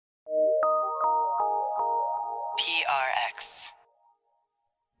KRX.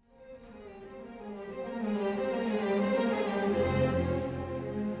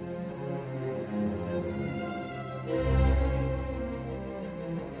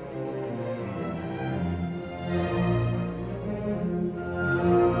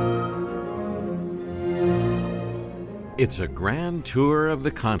 It's a grand tour of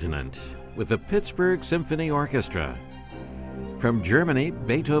the continent with the Pittsburgh Symphony Orchestra. From Germany,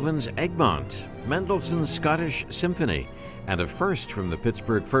 Beethoven's Egmont, Mendelssohn's Scottish Symphony, and a first from the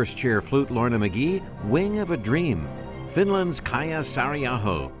Pittsburgh first chair flute Lorna McGhee, Wing of a Dream, Finland's Kaija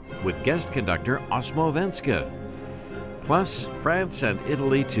Saariaho, with guest conductor Osmo Vanska. Plus, France and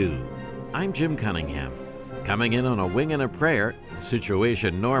Italy too. I'm Jim Cunningham, coming in on a wing and a prayer,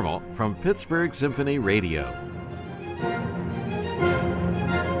 situation normal, from Pittsburgh Symphony Radio.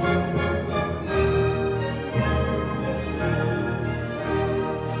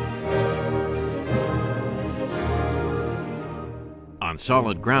 On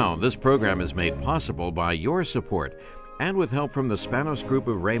solid ground, this program is made possible by your support and with help from the Spanos Group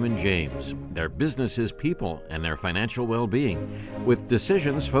of Raymond James. Their business is people and their financial well-being, with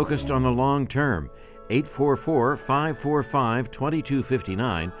decisions focused on the long term.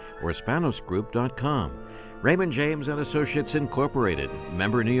 844-545-2259 or spanosgroup.com. Raymond James and Associates Incorporated,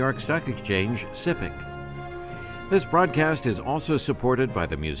 member New York Stock Exchange, SIPC. This broadcast is also supported by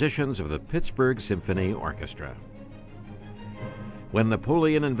the musicians of the Pittsburgh Symphony Orchestra. When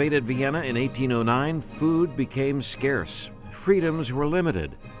Napoleon invaded Vienna in 1809, food became scarce. Freedoms were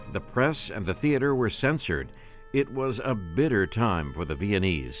limited. The press and the theater were censored. It was a bitter time for the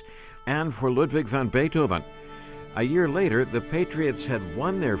Viennese and for Ludwig van Beethoven. A year later, the Patriots had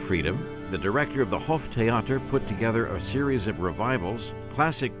won their freedom. The director of the Hoftheater put together a series of revivals,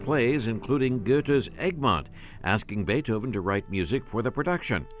 classic plays including Goethe's Egmont, asking Beethoven to write music for the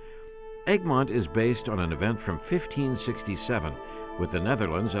production. Egmont is based on an event from 1567, with the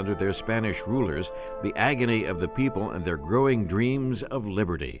Netherlands under their Spanish rulers, the agony of the people and their growing dreams of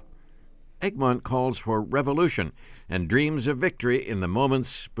liberty. Egmont calls for revolution and dreams of victory in the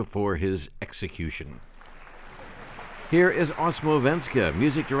moments before his execution. Here is Osmo Vanska,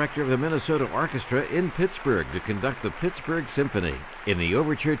 music director of the Minnesota Orchestra in Pittsburgh, to conduct the Pittsburgh Symphony in the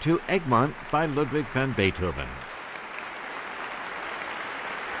Overture to Egmont by Ludwig van Beethoven.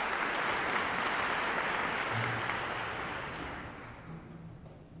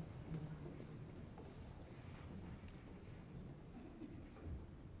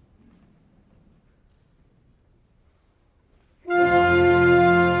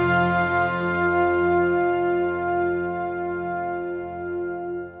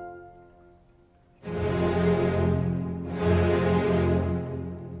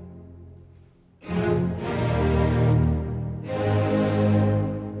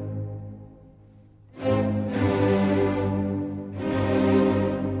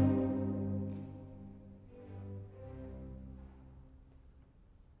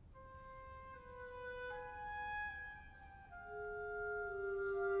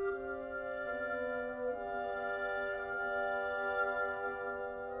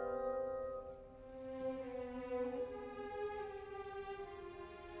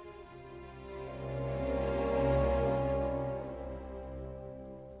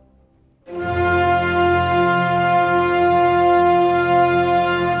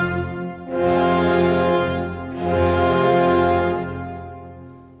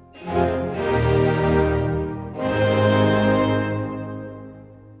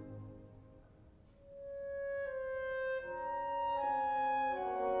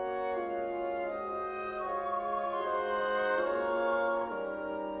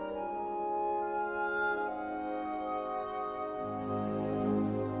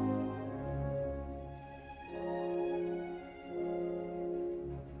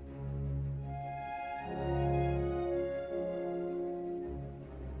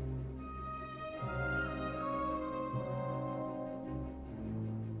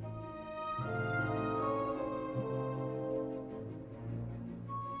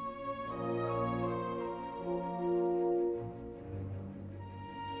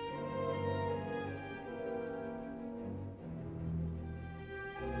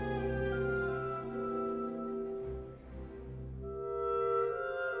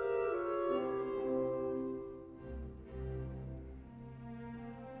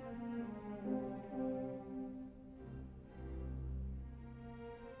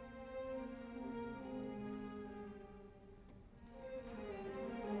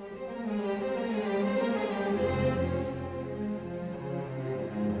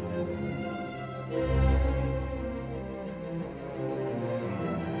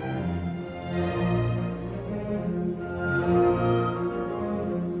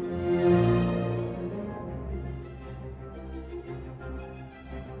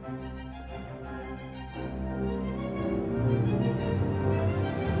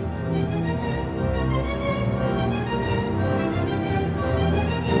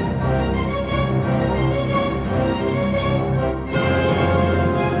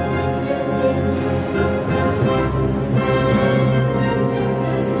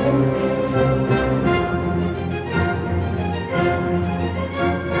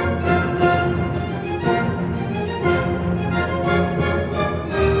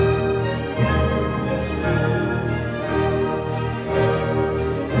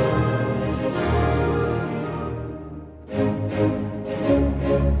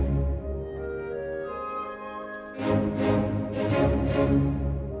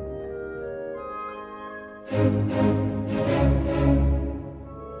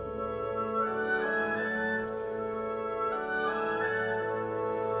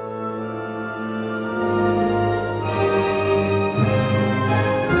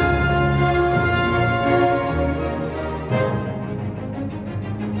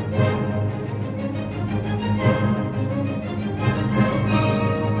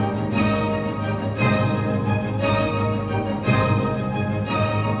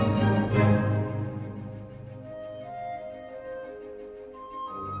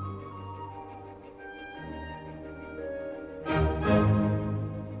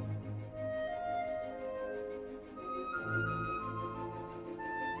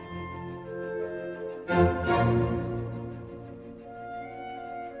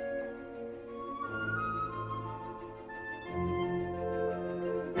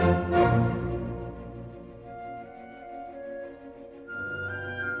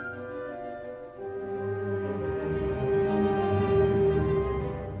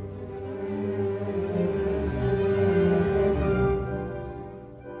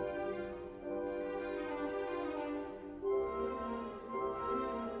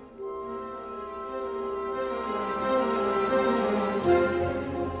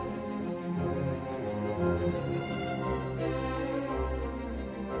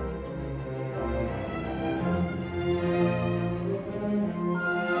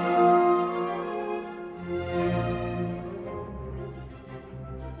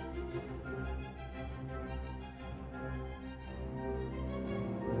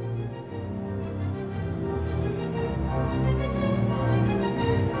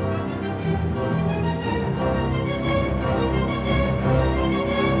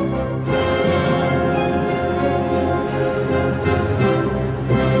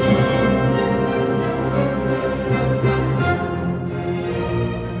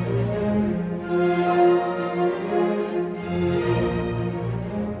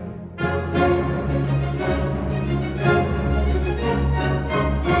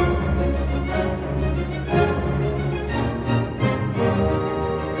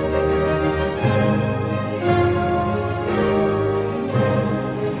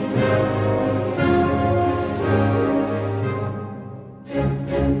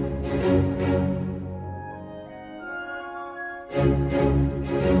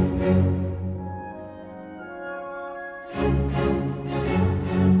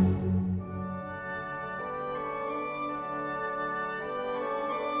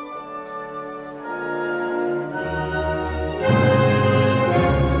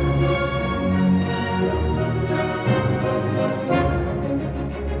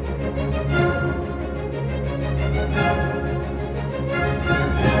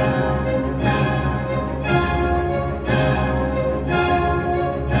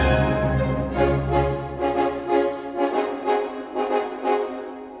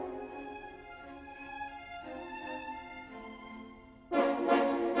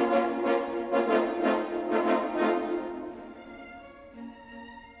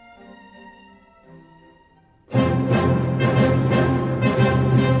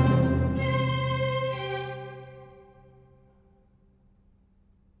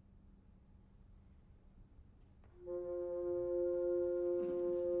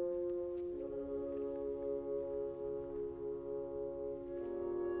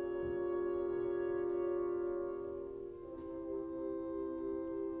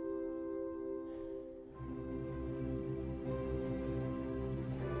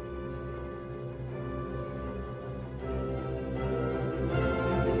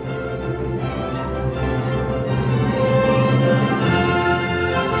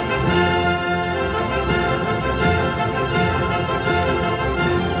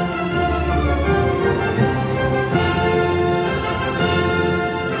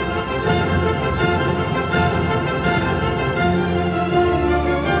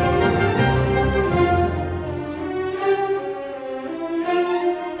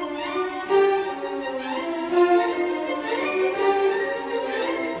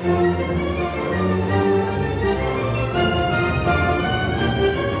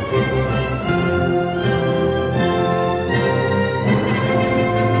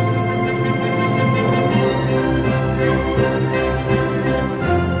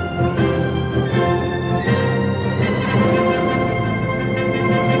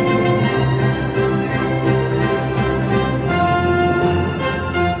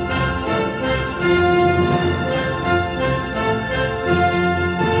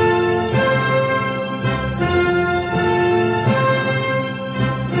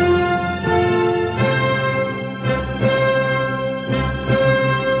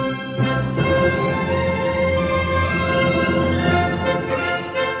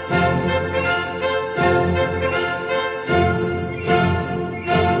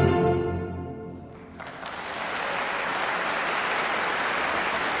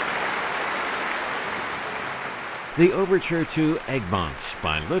 The Overture to Egmont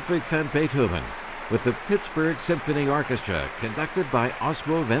by Ludwig van Beethoven with the Pittsburgh Symphony Orchestra, conducted by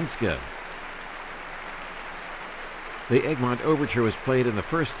Osmo Vanska. The Egmont Overture was played in the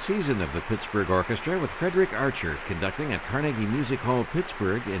first season of the Pittsburgh Orchestra, with Frederick Archer conducting at Carnegie Music Hall,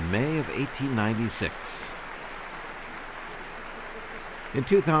 Pittsburgh in May of 1896. In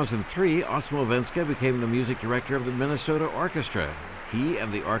 2003, Osmo Vanska became the music director of the Minnesota Orchestra. He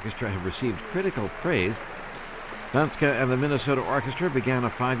and the orchestra have received critical praise. Vanska and the Minnesota Orchestra began a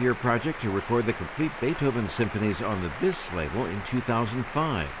 5-year project to record the complete Beethoven symphonies on the BIS label in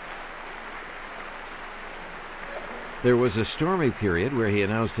 2005. There was a stormy period where he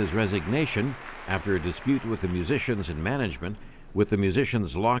announced his resignation after a dispute with the musicians and management, with the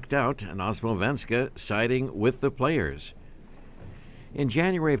musicians locked out and Osmo Vanska siding with the players. In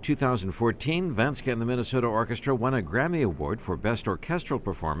January of 2014, Vanska and the Minnesota Orchestra won a Grammy Award for Best Orchestral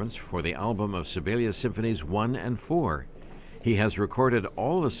Performance for the album of Sibelius Symphonies 1 and 4. He has recorded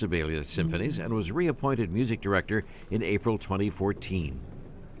all the Sibelius symphonies and was reappointed music director in April 2014.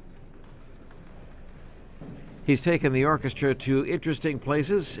 He's taken the orchestra to interesting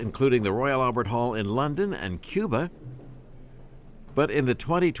places, including the Royal Albert Hall in London and Cuba. But in the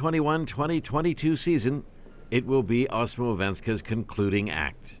 2021-2022 season, it will be Osmo Vanska's concluding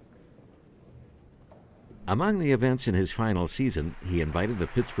act. Among the events in his final season, he invited the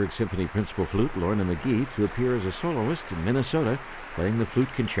Pittsburgh Symphony principal flute, Lorna McGhee, to appear as a soloist in Minnesota, playing the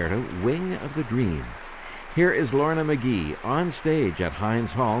flute concerto, Wing of the Dream. Here is Lorna McGhee on stage at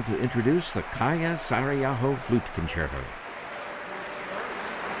Heinz Hall to introduce the Kaija Saariaho Flute Concerto.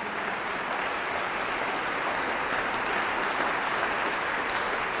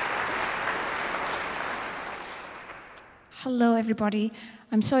 Hello, everybody.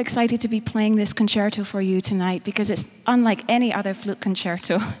 I'm so excited to be playing this concerto for you tonight because it's unlike any other flute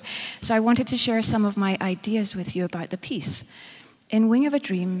concerto. So I wanted to share some of my ideas with you about the piece. In Wing of a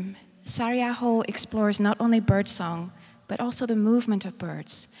Dream, Saariaho explores not only birdsong, but also the movement of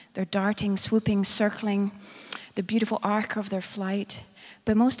birds, their darting, swooping, circling, the beautiful arc of their flight.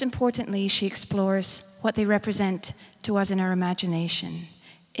 But most importantly, she explores what they represent to us in our imagination.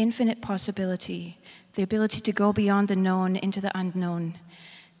 Infinite possibility, the ability to go beyond the known into the unknown,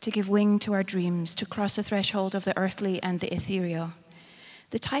 to give wing to our dreams, to cross the threshold of the earthly and the ethereal.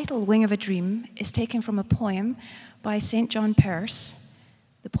 The title, Wing of a Dream, is taken from a poem by St. John Peirce.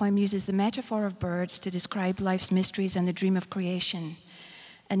 The poem uses the metaphor of birds to describe life's mysteries and the dream of creation.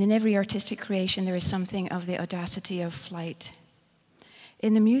 And in every artistic creation, there is something of the audacity of flight.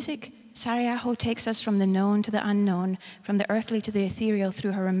 In the music, Saariaho takes us from the known to the unknown, from the earthly to the ethereal,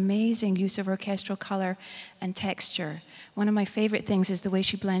 through her amazing use of orchestral color and texture. One of my favorite things is the way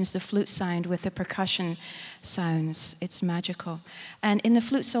she blends the flute sound with the percussion sounds. It's magical. And in the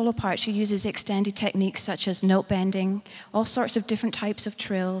flute solo part, she uses extended techniques such as note bending, all sorts of different types of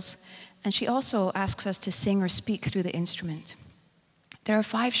trills, and she also asks us to sing or speak through the instrument. There are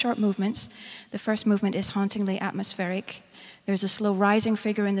 5 short movements. The first movement is hauntingly atmospheric. There's a slow rising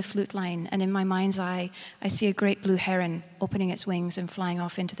figure in the flute line, and in my mind's eye, I see a great blue heron opening its wings and flying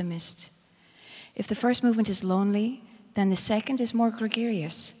off into the mist. If the first movement is lonely, then the second is more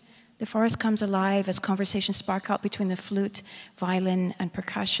gregarious. The forest comes alive as conversations spark up between the flute, violin, and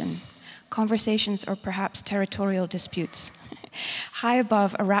percussion. Conversations or perhaps territorial disputes. High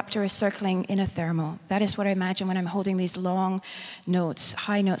above, a raptor is circling in a thermal. That is what I imagine when I'm holding these long notes,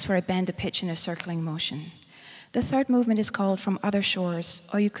 high notes where I bend the pitch in a circling motion. The third movement is called From Other Shores,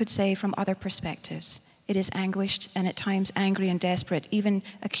 or you could say from other perspectives. It is anguished and at times angry and desperate, even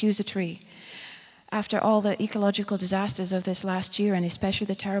accusatory. After all the ecological disasters of this last year, and especially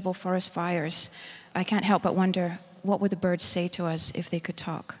the terrible forest fires, I can't help but wonder, what would the birds say to us if they could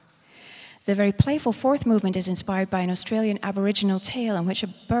talk? The very playful fourth movement is inspired by an Australian Aboriginal tale in which a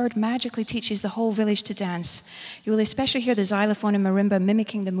bird magically teaches the whole village to dance. You will especially hear the xylophone and marimba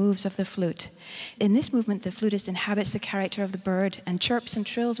mimicking the moves of the flute. In this movement, the flutist inhabits the character of the bird and chirps and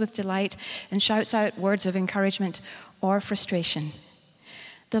trills with delight and shouts out words of encouragement or frustration.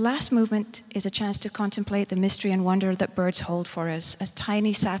 The last movement is a chance to contemplate the mystery and wonder that birds hold for us as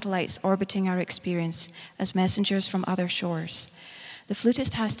tiny satellites orbiting our experience, as messengers from other shores. The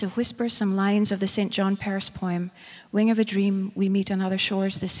flutist has to whisper some lines of the St. John Perse poem, "Wing of a Dream, we meet on other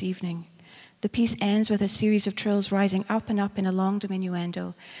shores this evening." The piece ends with a series of trills rising up and up in a long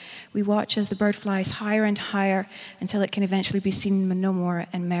diminuendo. We watch as the bird flies higher and higher until it can eventually be seen no more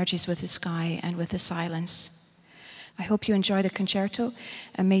and merges with the sky and with the silence. I hope you enjoy the concerto,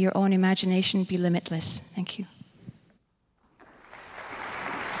 and may your own imagination be limitless. Thank you.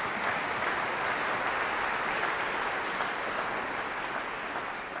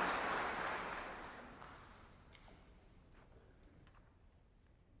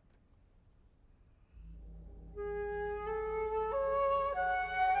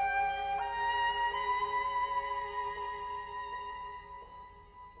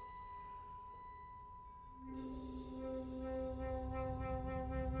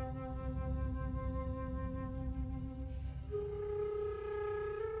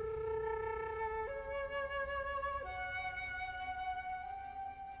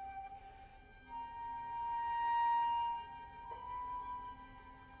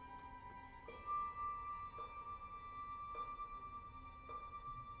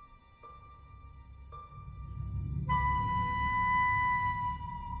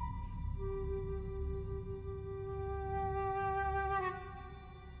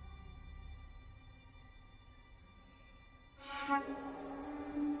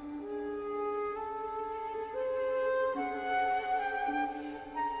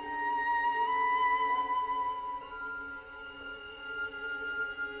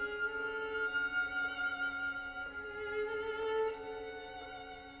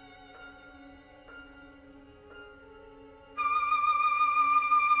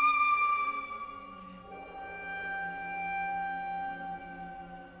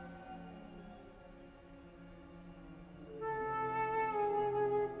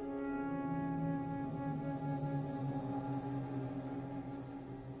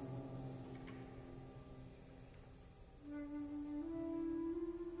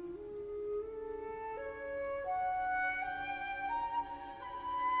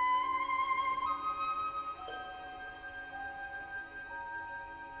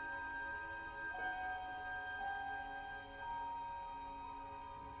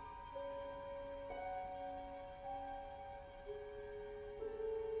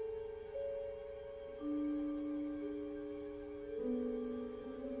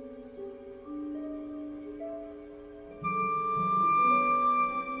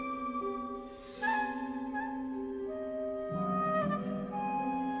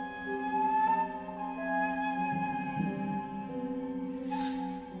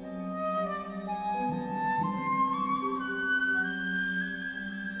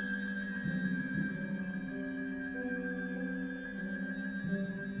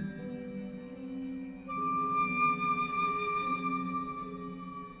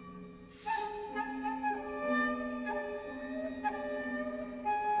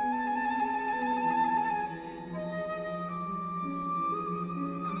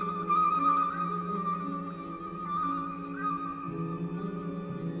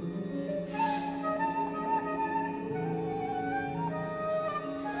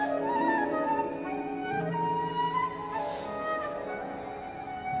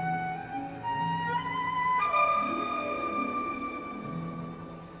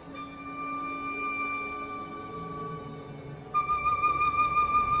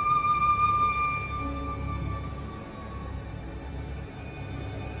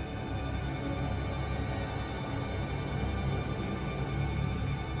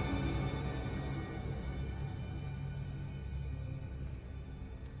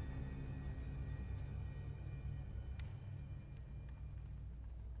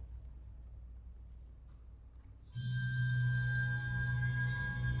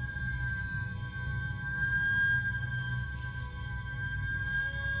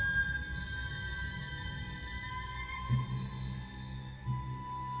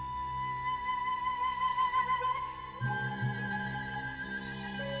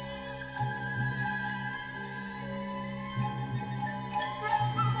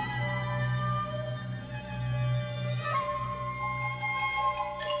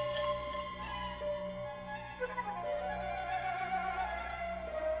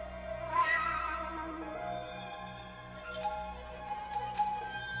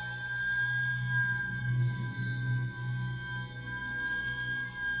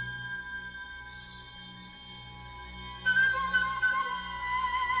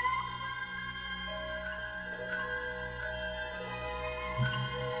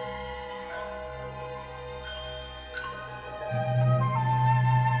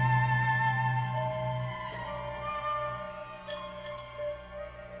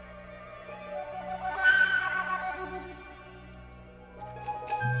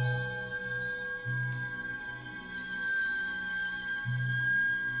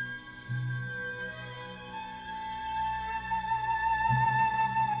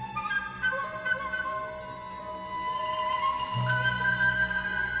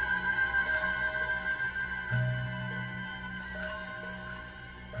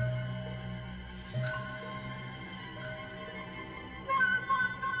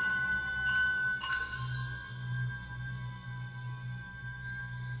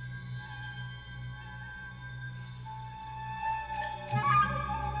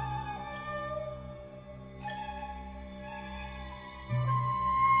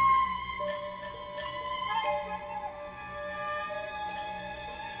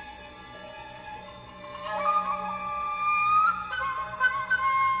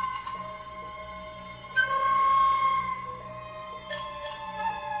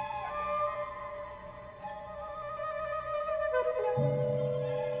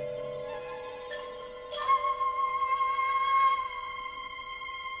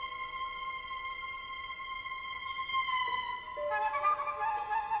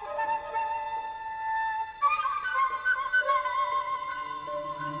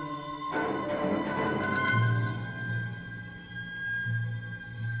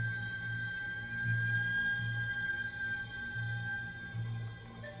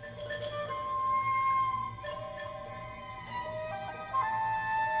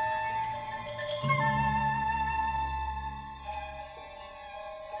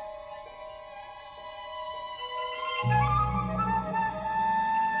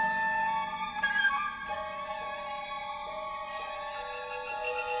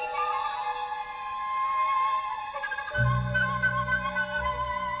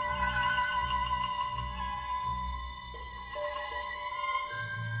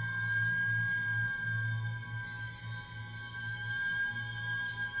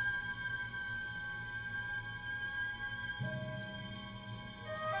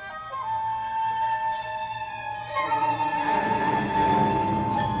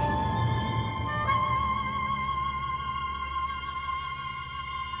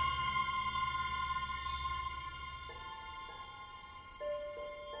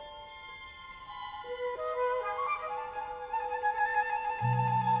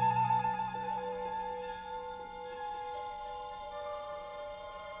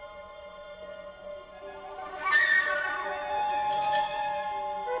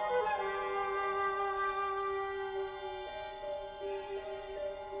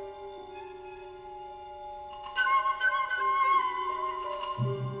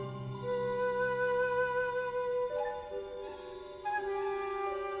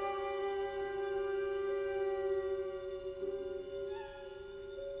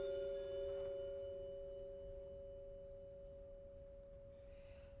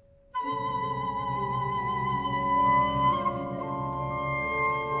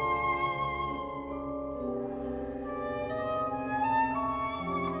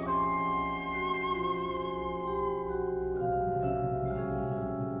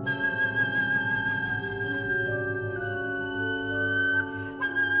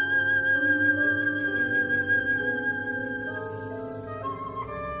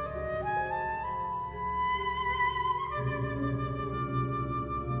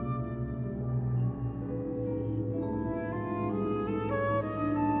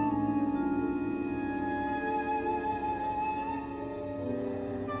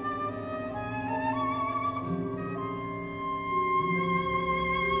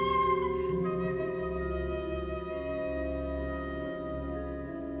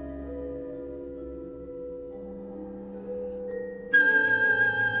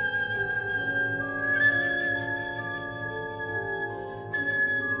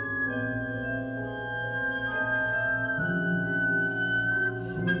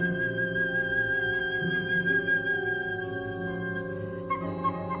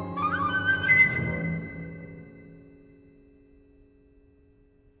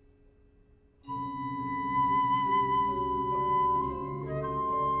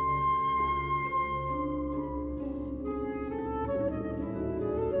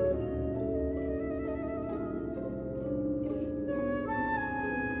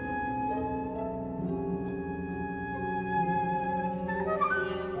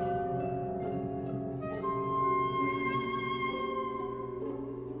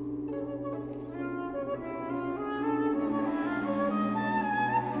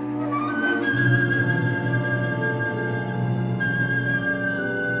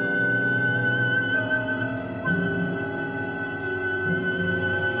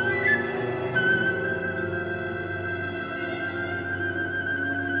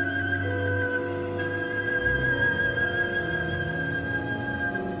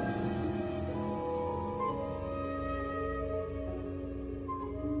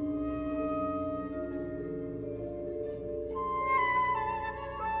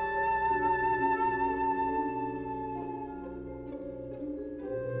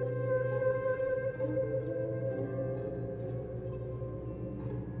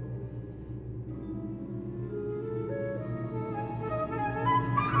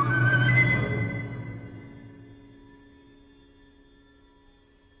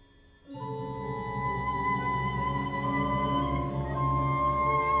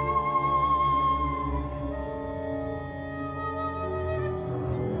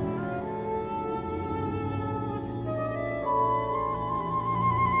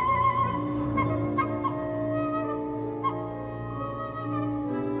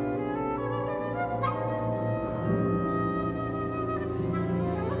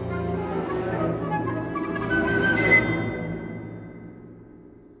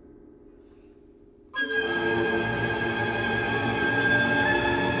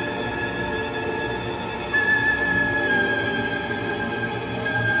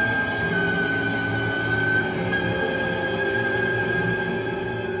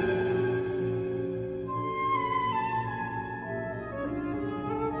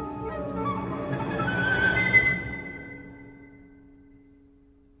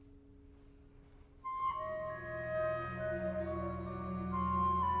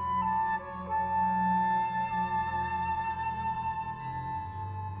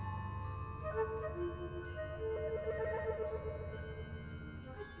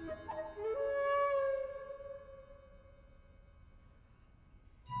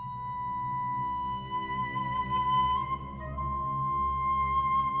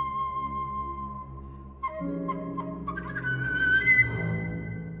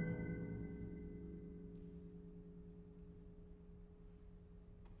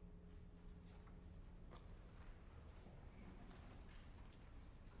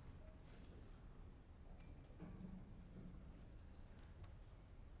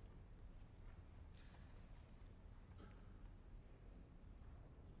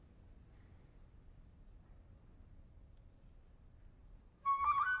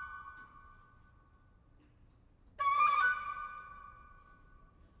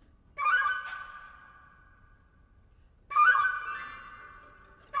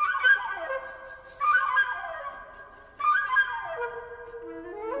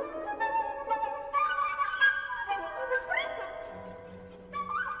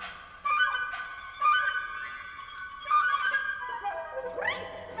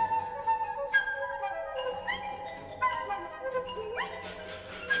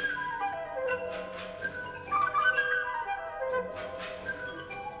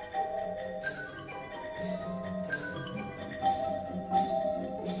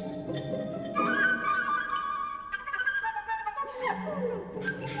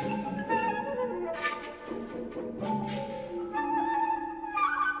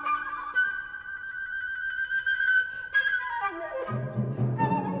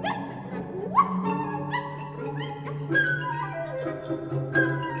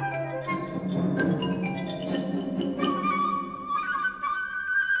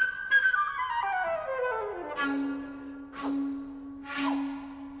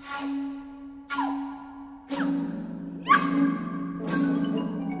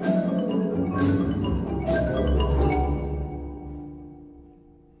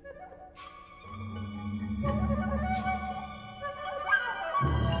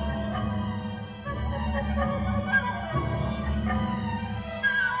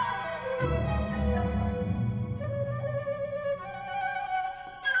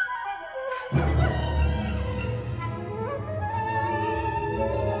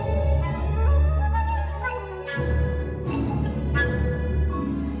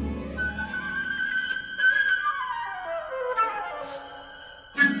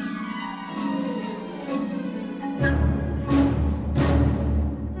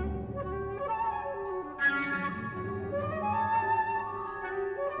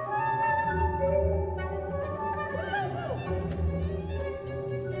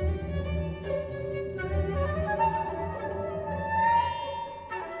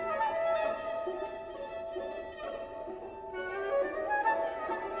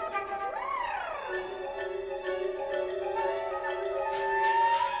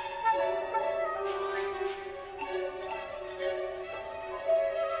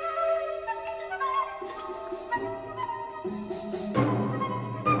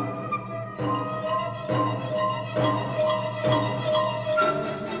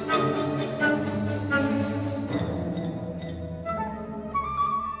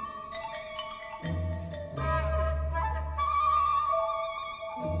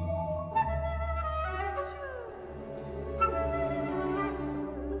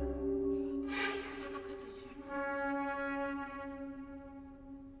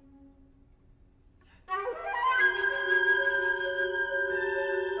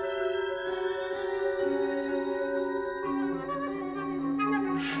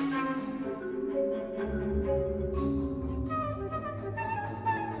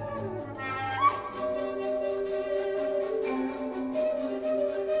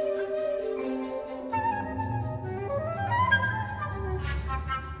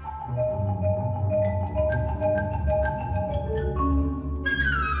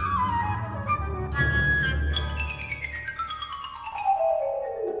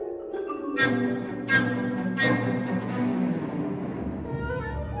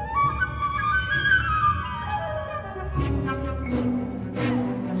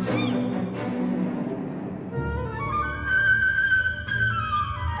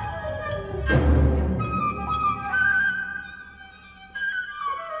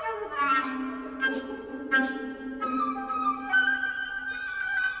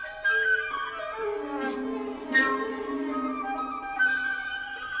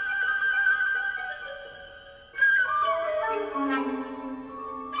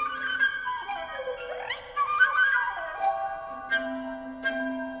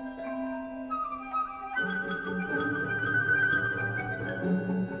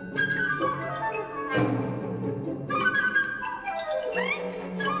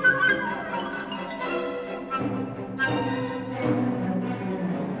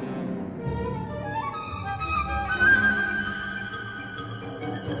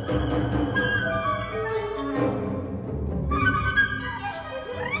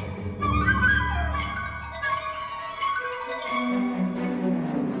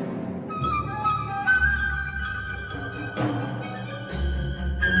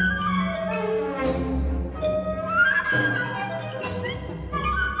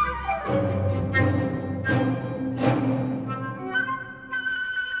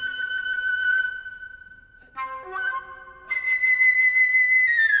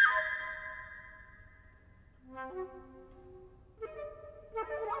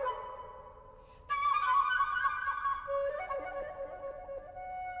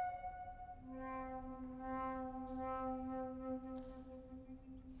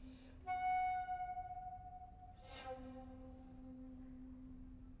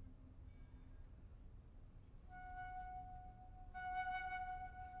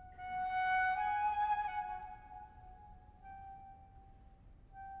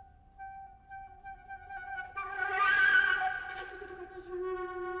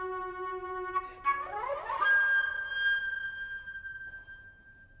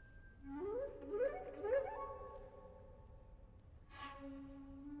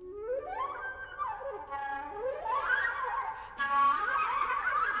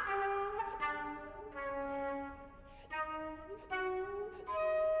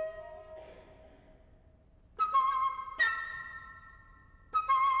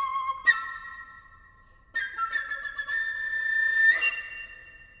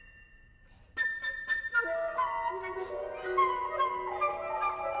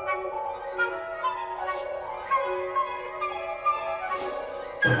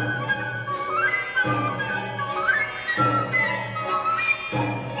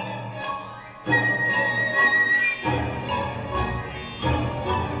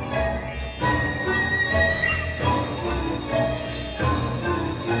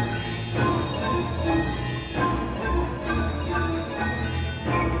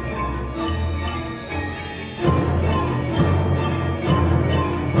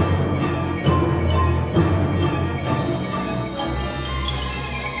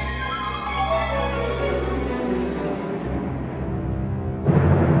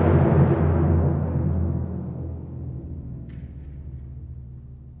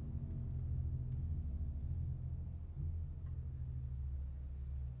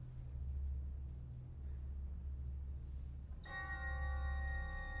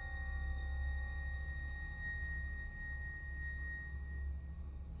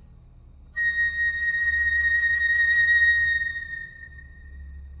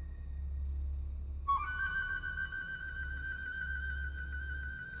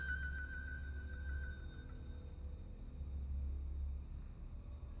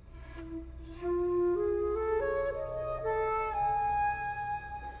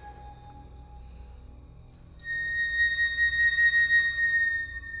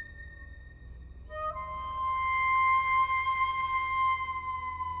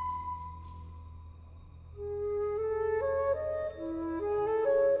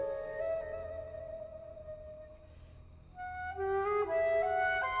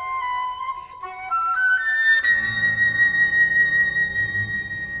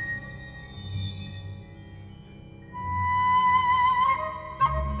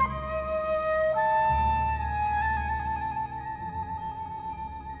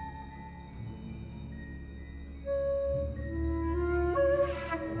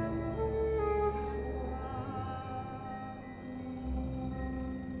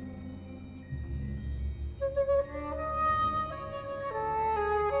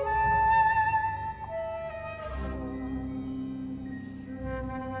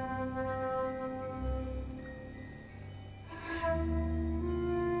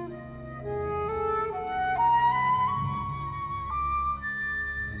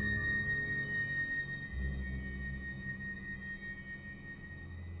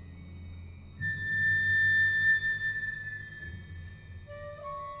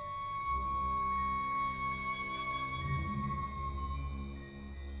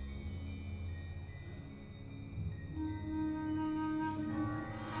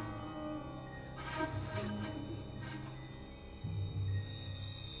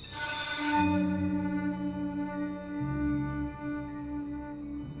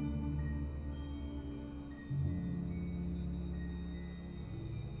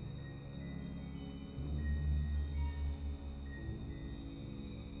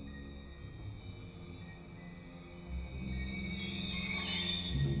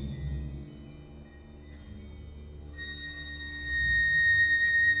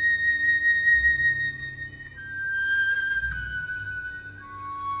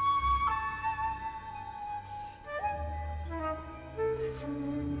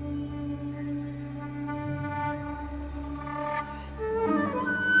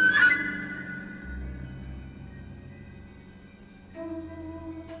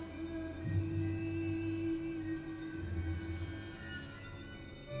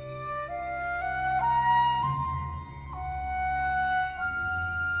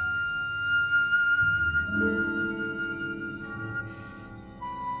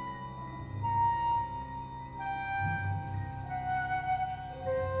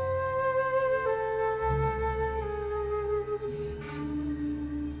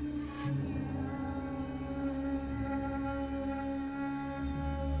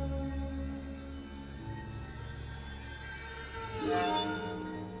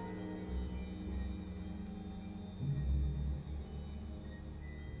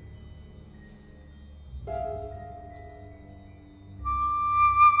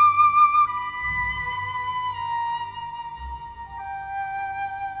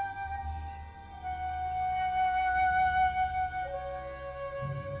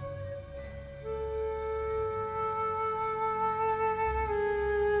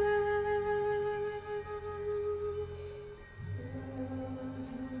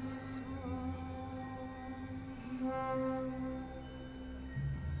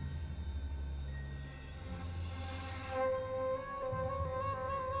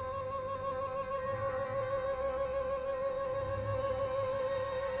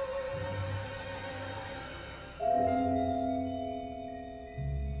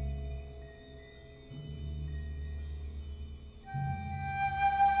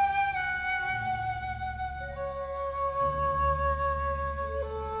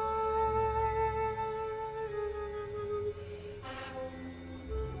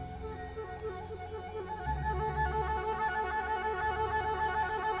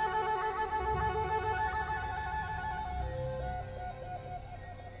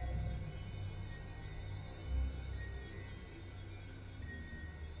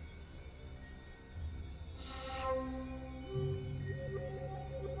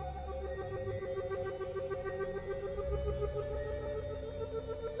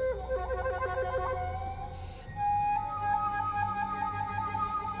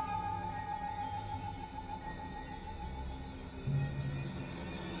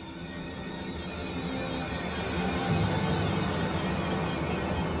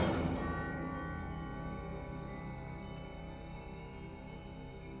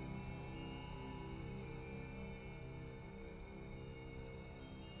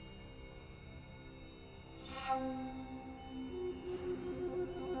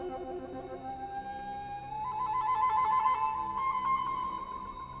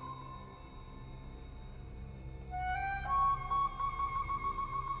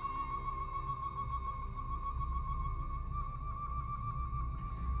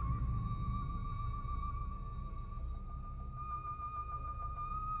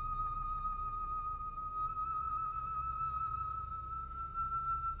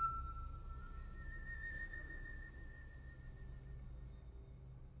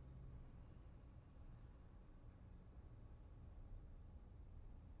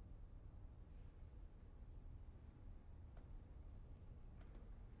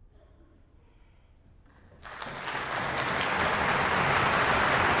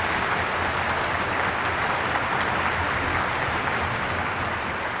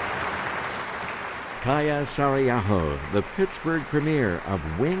 Kaija Saariaho, the Pittsburgh premiere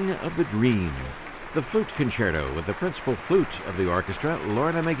of Wing of the Dream. The Flute Concerto with the principal flute of the orchestra,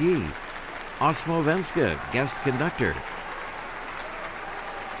 Lorna McGhee. Osmo Vanska, guest conductor.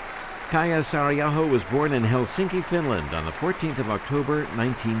 Kaija Saariaho was born in Helsinki, Finland on the 14th of October,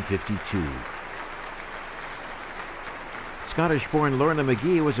 1952. Scottish-born Lorna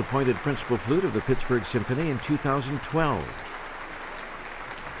McGhee was appointed principal flute of the Pittsburgh Symphony in 2012.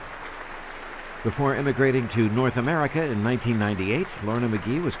 Before immigrating to North America in 1998, Lorna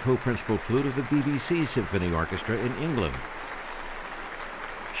McGhee was co-principal flute of the BBC Symphony Orchestra in England.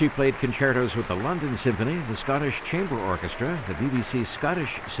 She played concertos with the London Symphony, the Scottish Chamber Orchestra, the BBC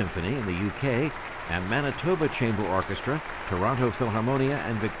Scottish Symphony in the UK, and Manitoba Chamber Orchestra, Toronto Philharmonia,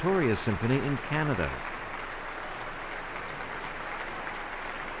 and Victoria Symphony in Canada.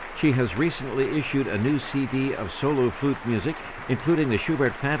 She has recently issued a new CD of solo flute music, including the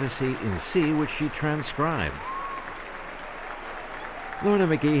Schubert Fantasy in C, which she transcribed. Lorna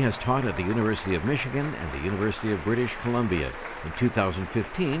McGhee has taught at the University of Michigan and the University of British Columbia. In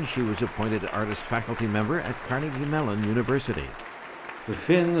 2015, she was appointed artist faculty member at Carnegie Mellon University. The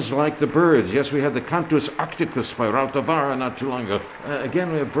Finns like the birds. Yes, we had the Cantus Arcticus by Rautavaara not too long ago.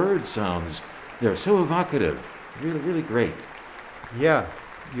 Again, we have bird sounds. They're so evocative. Really, really great. Yeah,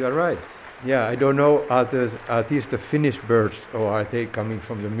 you are right. Yeah, I don't know, are these the Finnish birds or are they coming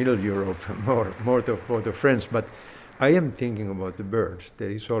from the Middle Europe, more for the French, but I am thinking about the birds. There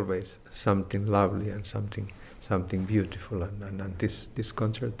is always something lovely and something beautiful, and this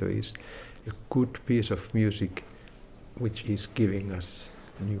concerto is a good piece of music which is giving us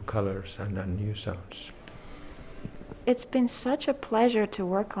new colors and new sounds. It's been such a pleasure to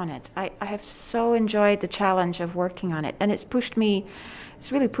work on it. I have so enjoyed the challenge of working on it, and it's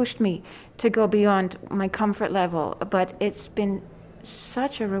really pushed me to go beyond my comfort level, but it's been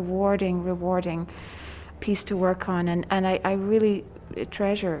such a rewarding piece to work on, and I really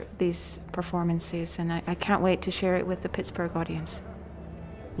treasure these performances, and I can't wait to share it with the Pittsburgh audience.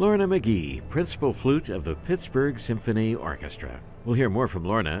 Lorna McGhee, principal flute of the Pittsburgh Symphony Orchestra. We'll hear more from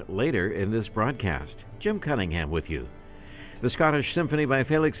Lorna later in this broadcast. Jim Cunningham with you. The Scottish Symphony by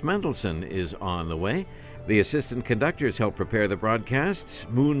Felix Mendelssohn is on the way. The assistant conductors help prepare the broadcasts,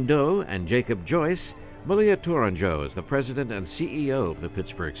 Moon Doe and Jacob Joyce. Malia Tourangeau is the president and CEO of the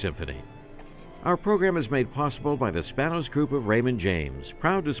Pittsburgh Symphony. Our program is made possible by the Spanos Group of Raymond James,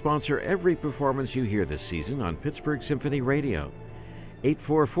 proud to sponsor every performance you hear this season on Pittsburgh Symphony Radio.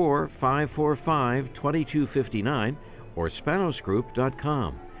 844-545-2259 or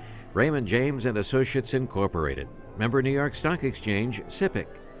spanosgroup.com. Raymond James and Associates Incorporated. Member New York Stock Exchange, SIPC.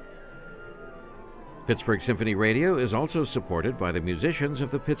 Pittsburgh Symphony Radio is also supported by the musicians of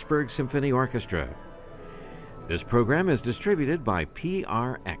the Pittsburgh Symphony Orchestra. This program is distributed by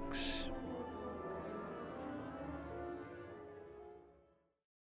PRX.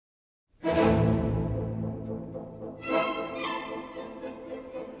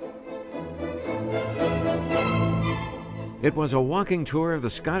 It was a walking tour of the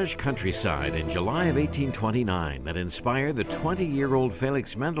Scottish countryside in July of 1829 that inspired the 20-year-old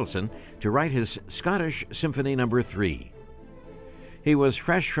Felix Mendelssohn to write his Scottish Symphony No. 3. He was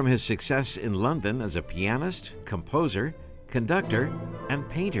fresh from his success in London as a pianist, composer, conductor, and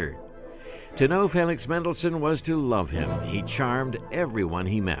painter. To know Felix Mendelssohn was to love him. He charmed everyone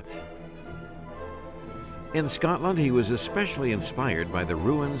he met. In Scotland, he was especially inspired by the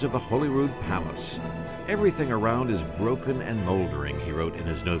ruins of the Holyrood Palace. Everything around is broken and moldering, he wrote in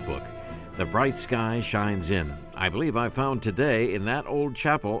his notebook. The bright sky shines in. I believe I found today in that old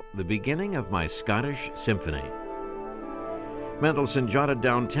chapel the beginning of my Scottish symphony. Mendelssohn jotted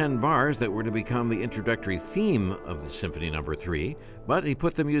down 10 bars that were to become the introductory theme of the Symphony No. 3, but he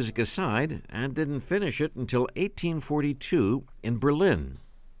put the music aside and didn't finish it until 1842 in Berlin.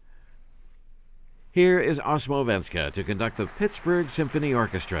 Here is Osmo Vanska to conduct the Pittsburgh Symphony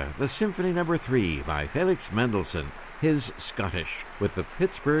Orchestra, the Symphony No. 3 by Felix Mendelssohn, his Scottish, with the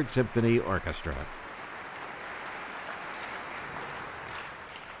Pittsburgh Symphony Orchestra.